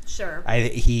advanced. Sure. I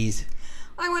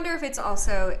wonder if it's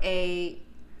also a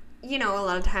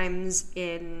lot of times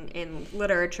in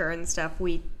literature and stuff,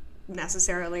 we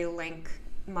necessarily link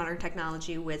modern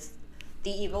technology with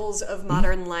the evils of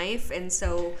modern life, and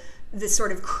so this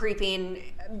sort of creeping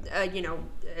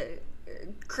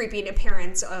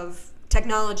appearance of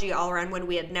technology all around when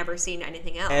we had never seen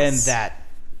anything else. And that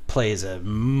plays a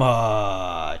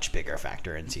much bigger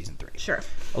factor in season 3. Sure.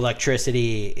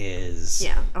 Electricity is...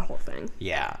 Yeah, a whole thing.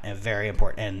 Yeah, and very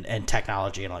important. And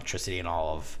technology and electricity and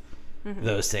all of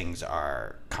those things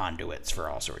are conduits for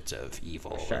all sorts of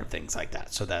evil and things like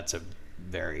that. So that's a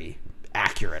very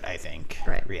accurate, I think,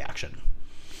 reaction.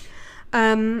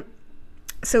 So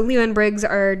Leo and Briggs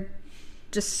are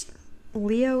just...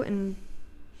 Leo and...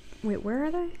 Wait, where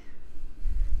are they?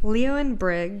 Leo and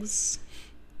Briggs...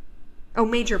 Oh,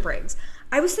 Major Briggs.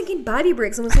 I was thinking Bobby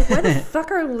Briggs and was like, why the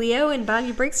fuck are Leo and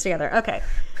Bobby Briggs together? Okay.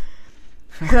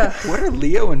 What are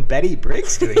Leo and Betty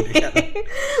Briggs doing together?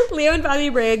 Leo and Bobby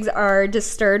Briggs are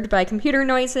disturbed by computer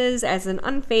noises as an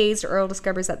unfazed Earl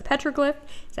discovers that the petroglyph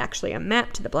is actually a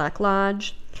map to the Black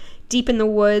Lodge. Deep in the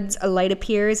woods, a light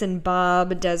appears and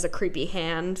Bob does a creepy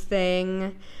hand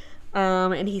thing.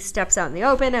 And he steps out in the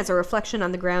open as a reflection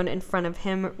on the ground in front of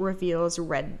him reveals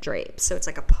red drapes. So it's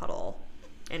like a puddle.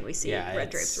 And we see red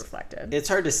drapes reflected. It's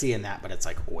hard to see in that, but it's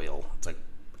like oil. It's like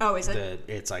is it?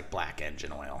 It's like black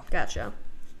engine oil. Gotcha.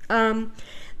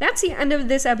 That's the end of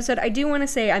this episode. I do want to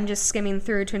say I'm just skimming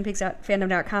through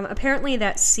TwinPeaksFandom.com. Apparently,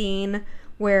 that scene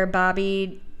where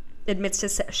Bobby admits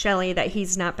to Shelley that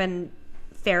he's not been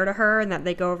fair to her and that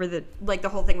they go over the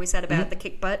whole thing we said about the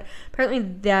kick butt. Apparently,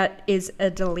 that is a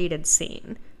deleted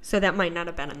scene. So that might not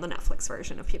have been in the Netflix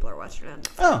version if people are watching it on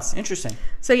Netflix. Oh, interesting.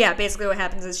 So yeah, basically what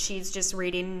happens is she's just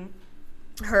reading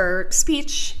her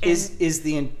speech. Is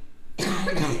the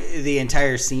the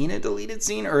entire scene a deleted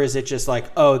scene, or is it just like,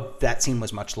 oh, that scene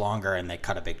was much longer and they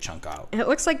cut a big chunk out? It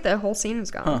looks like the whole scene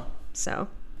is gone. So,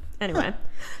 anyway.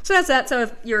 So that's that. So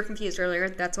if you were confused earlier,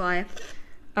 that's why.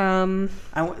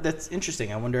 That's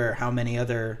interesting. I wonder how many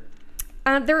other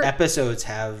episodes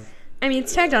have... I mean,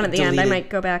 it's tagged on at the end. I might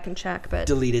go back and check, but...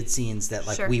 Deleted scenes that,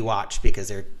 like, we watched because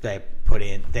they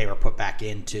were put back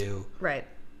into... Right.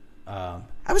 I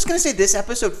was going to say this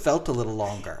episode felt a little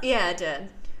longer. Yeah, it did.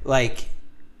 Like,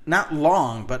 not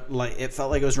long, but like it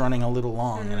felt like it was running a little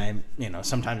long, and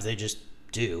sometimes they just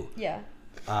do. Yeah.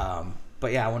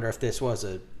 But yeah, I wonder if this was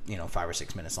 5 or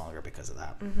 6 minutes longer because of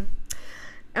that.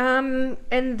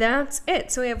 And that's it.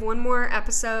 So we have one more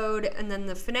episode, and then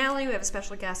the finale. We have a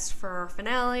special guest for our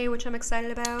finale, which I'm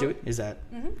excited about. Do it? Is that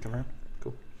confirmed?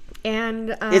 Cool.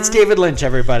 And it's David Lynch,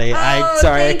 everybody.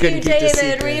 I couldn't keep this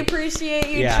secret. David. We appreciate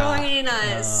you joining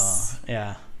us.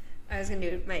 Yeah. I was gonna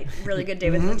do my really good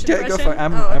David Lynch impression. Go for it.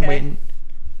 I'm waiting.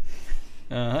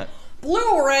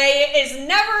 Blu-ray is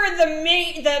never the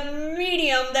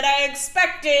medium that I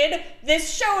expected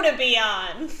this show to be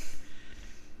on.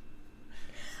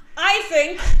 I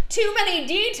think too many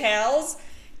details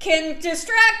can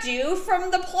distract you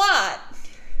from the plot.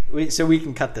 So we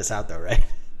can cut this out, though, right?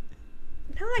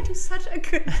 No, I do such a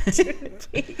good job.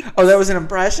 Oh, that was an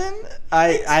impression?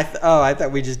 I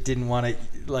thought we just didn't want to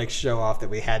show off that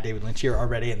we had David Lynch here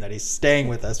already and that he's staying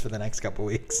with us for the next couple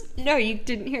weeks. No, you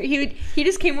didn't hear. He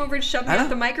just came over and shoved me off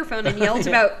the microphone and yelled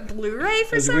about Blu-ray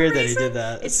for some reason. It's weird that he did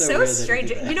that. It's so strange.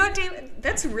 You know what, David?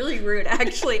 That's really rude,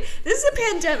 actually. This is a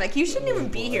pandemic. You shouldn't even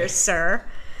be here, sir.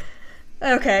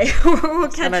 Okay, we'll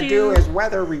catch you. Gonna do his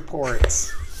weather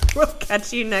reports. We'll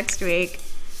catch you next week.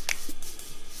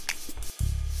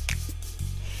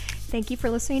 Thank you for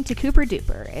listening to Cooper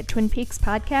Duper, a Twin Peaks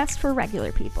podcast for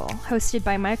regular people, hosted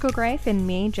by Michael Greif and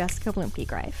me, Jessica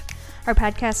Blumke-Greif. Our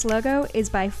podcast logo is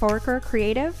by Foraker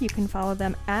Creative. You can follow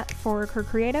them at Foraker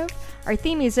Creative. Our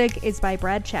theme music is by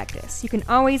Brad Chakdis. You can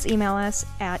always email us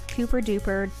at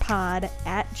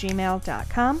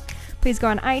cooperduperpod@gmail.com. Please go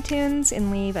on iTunes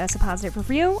and leave us a positive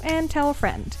review and tell a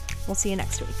friend. We'll see you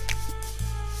next week.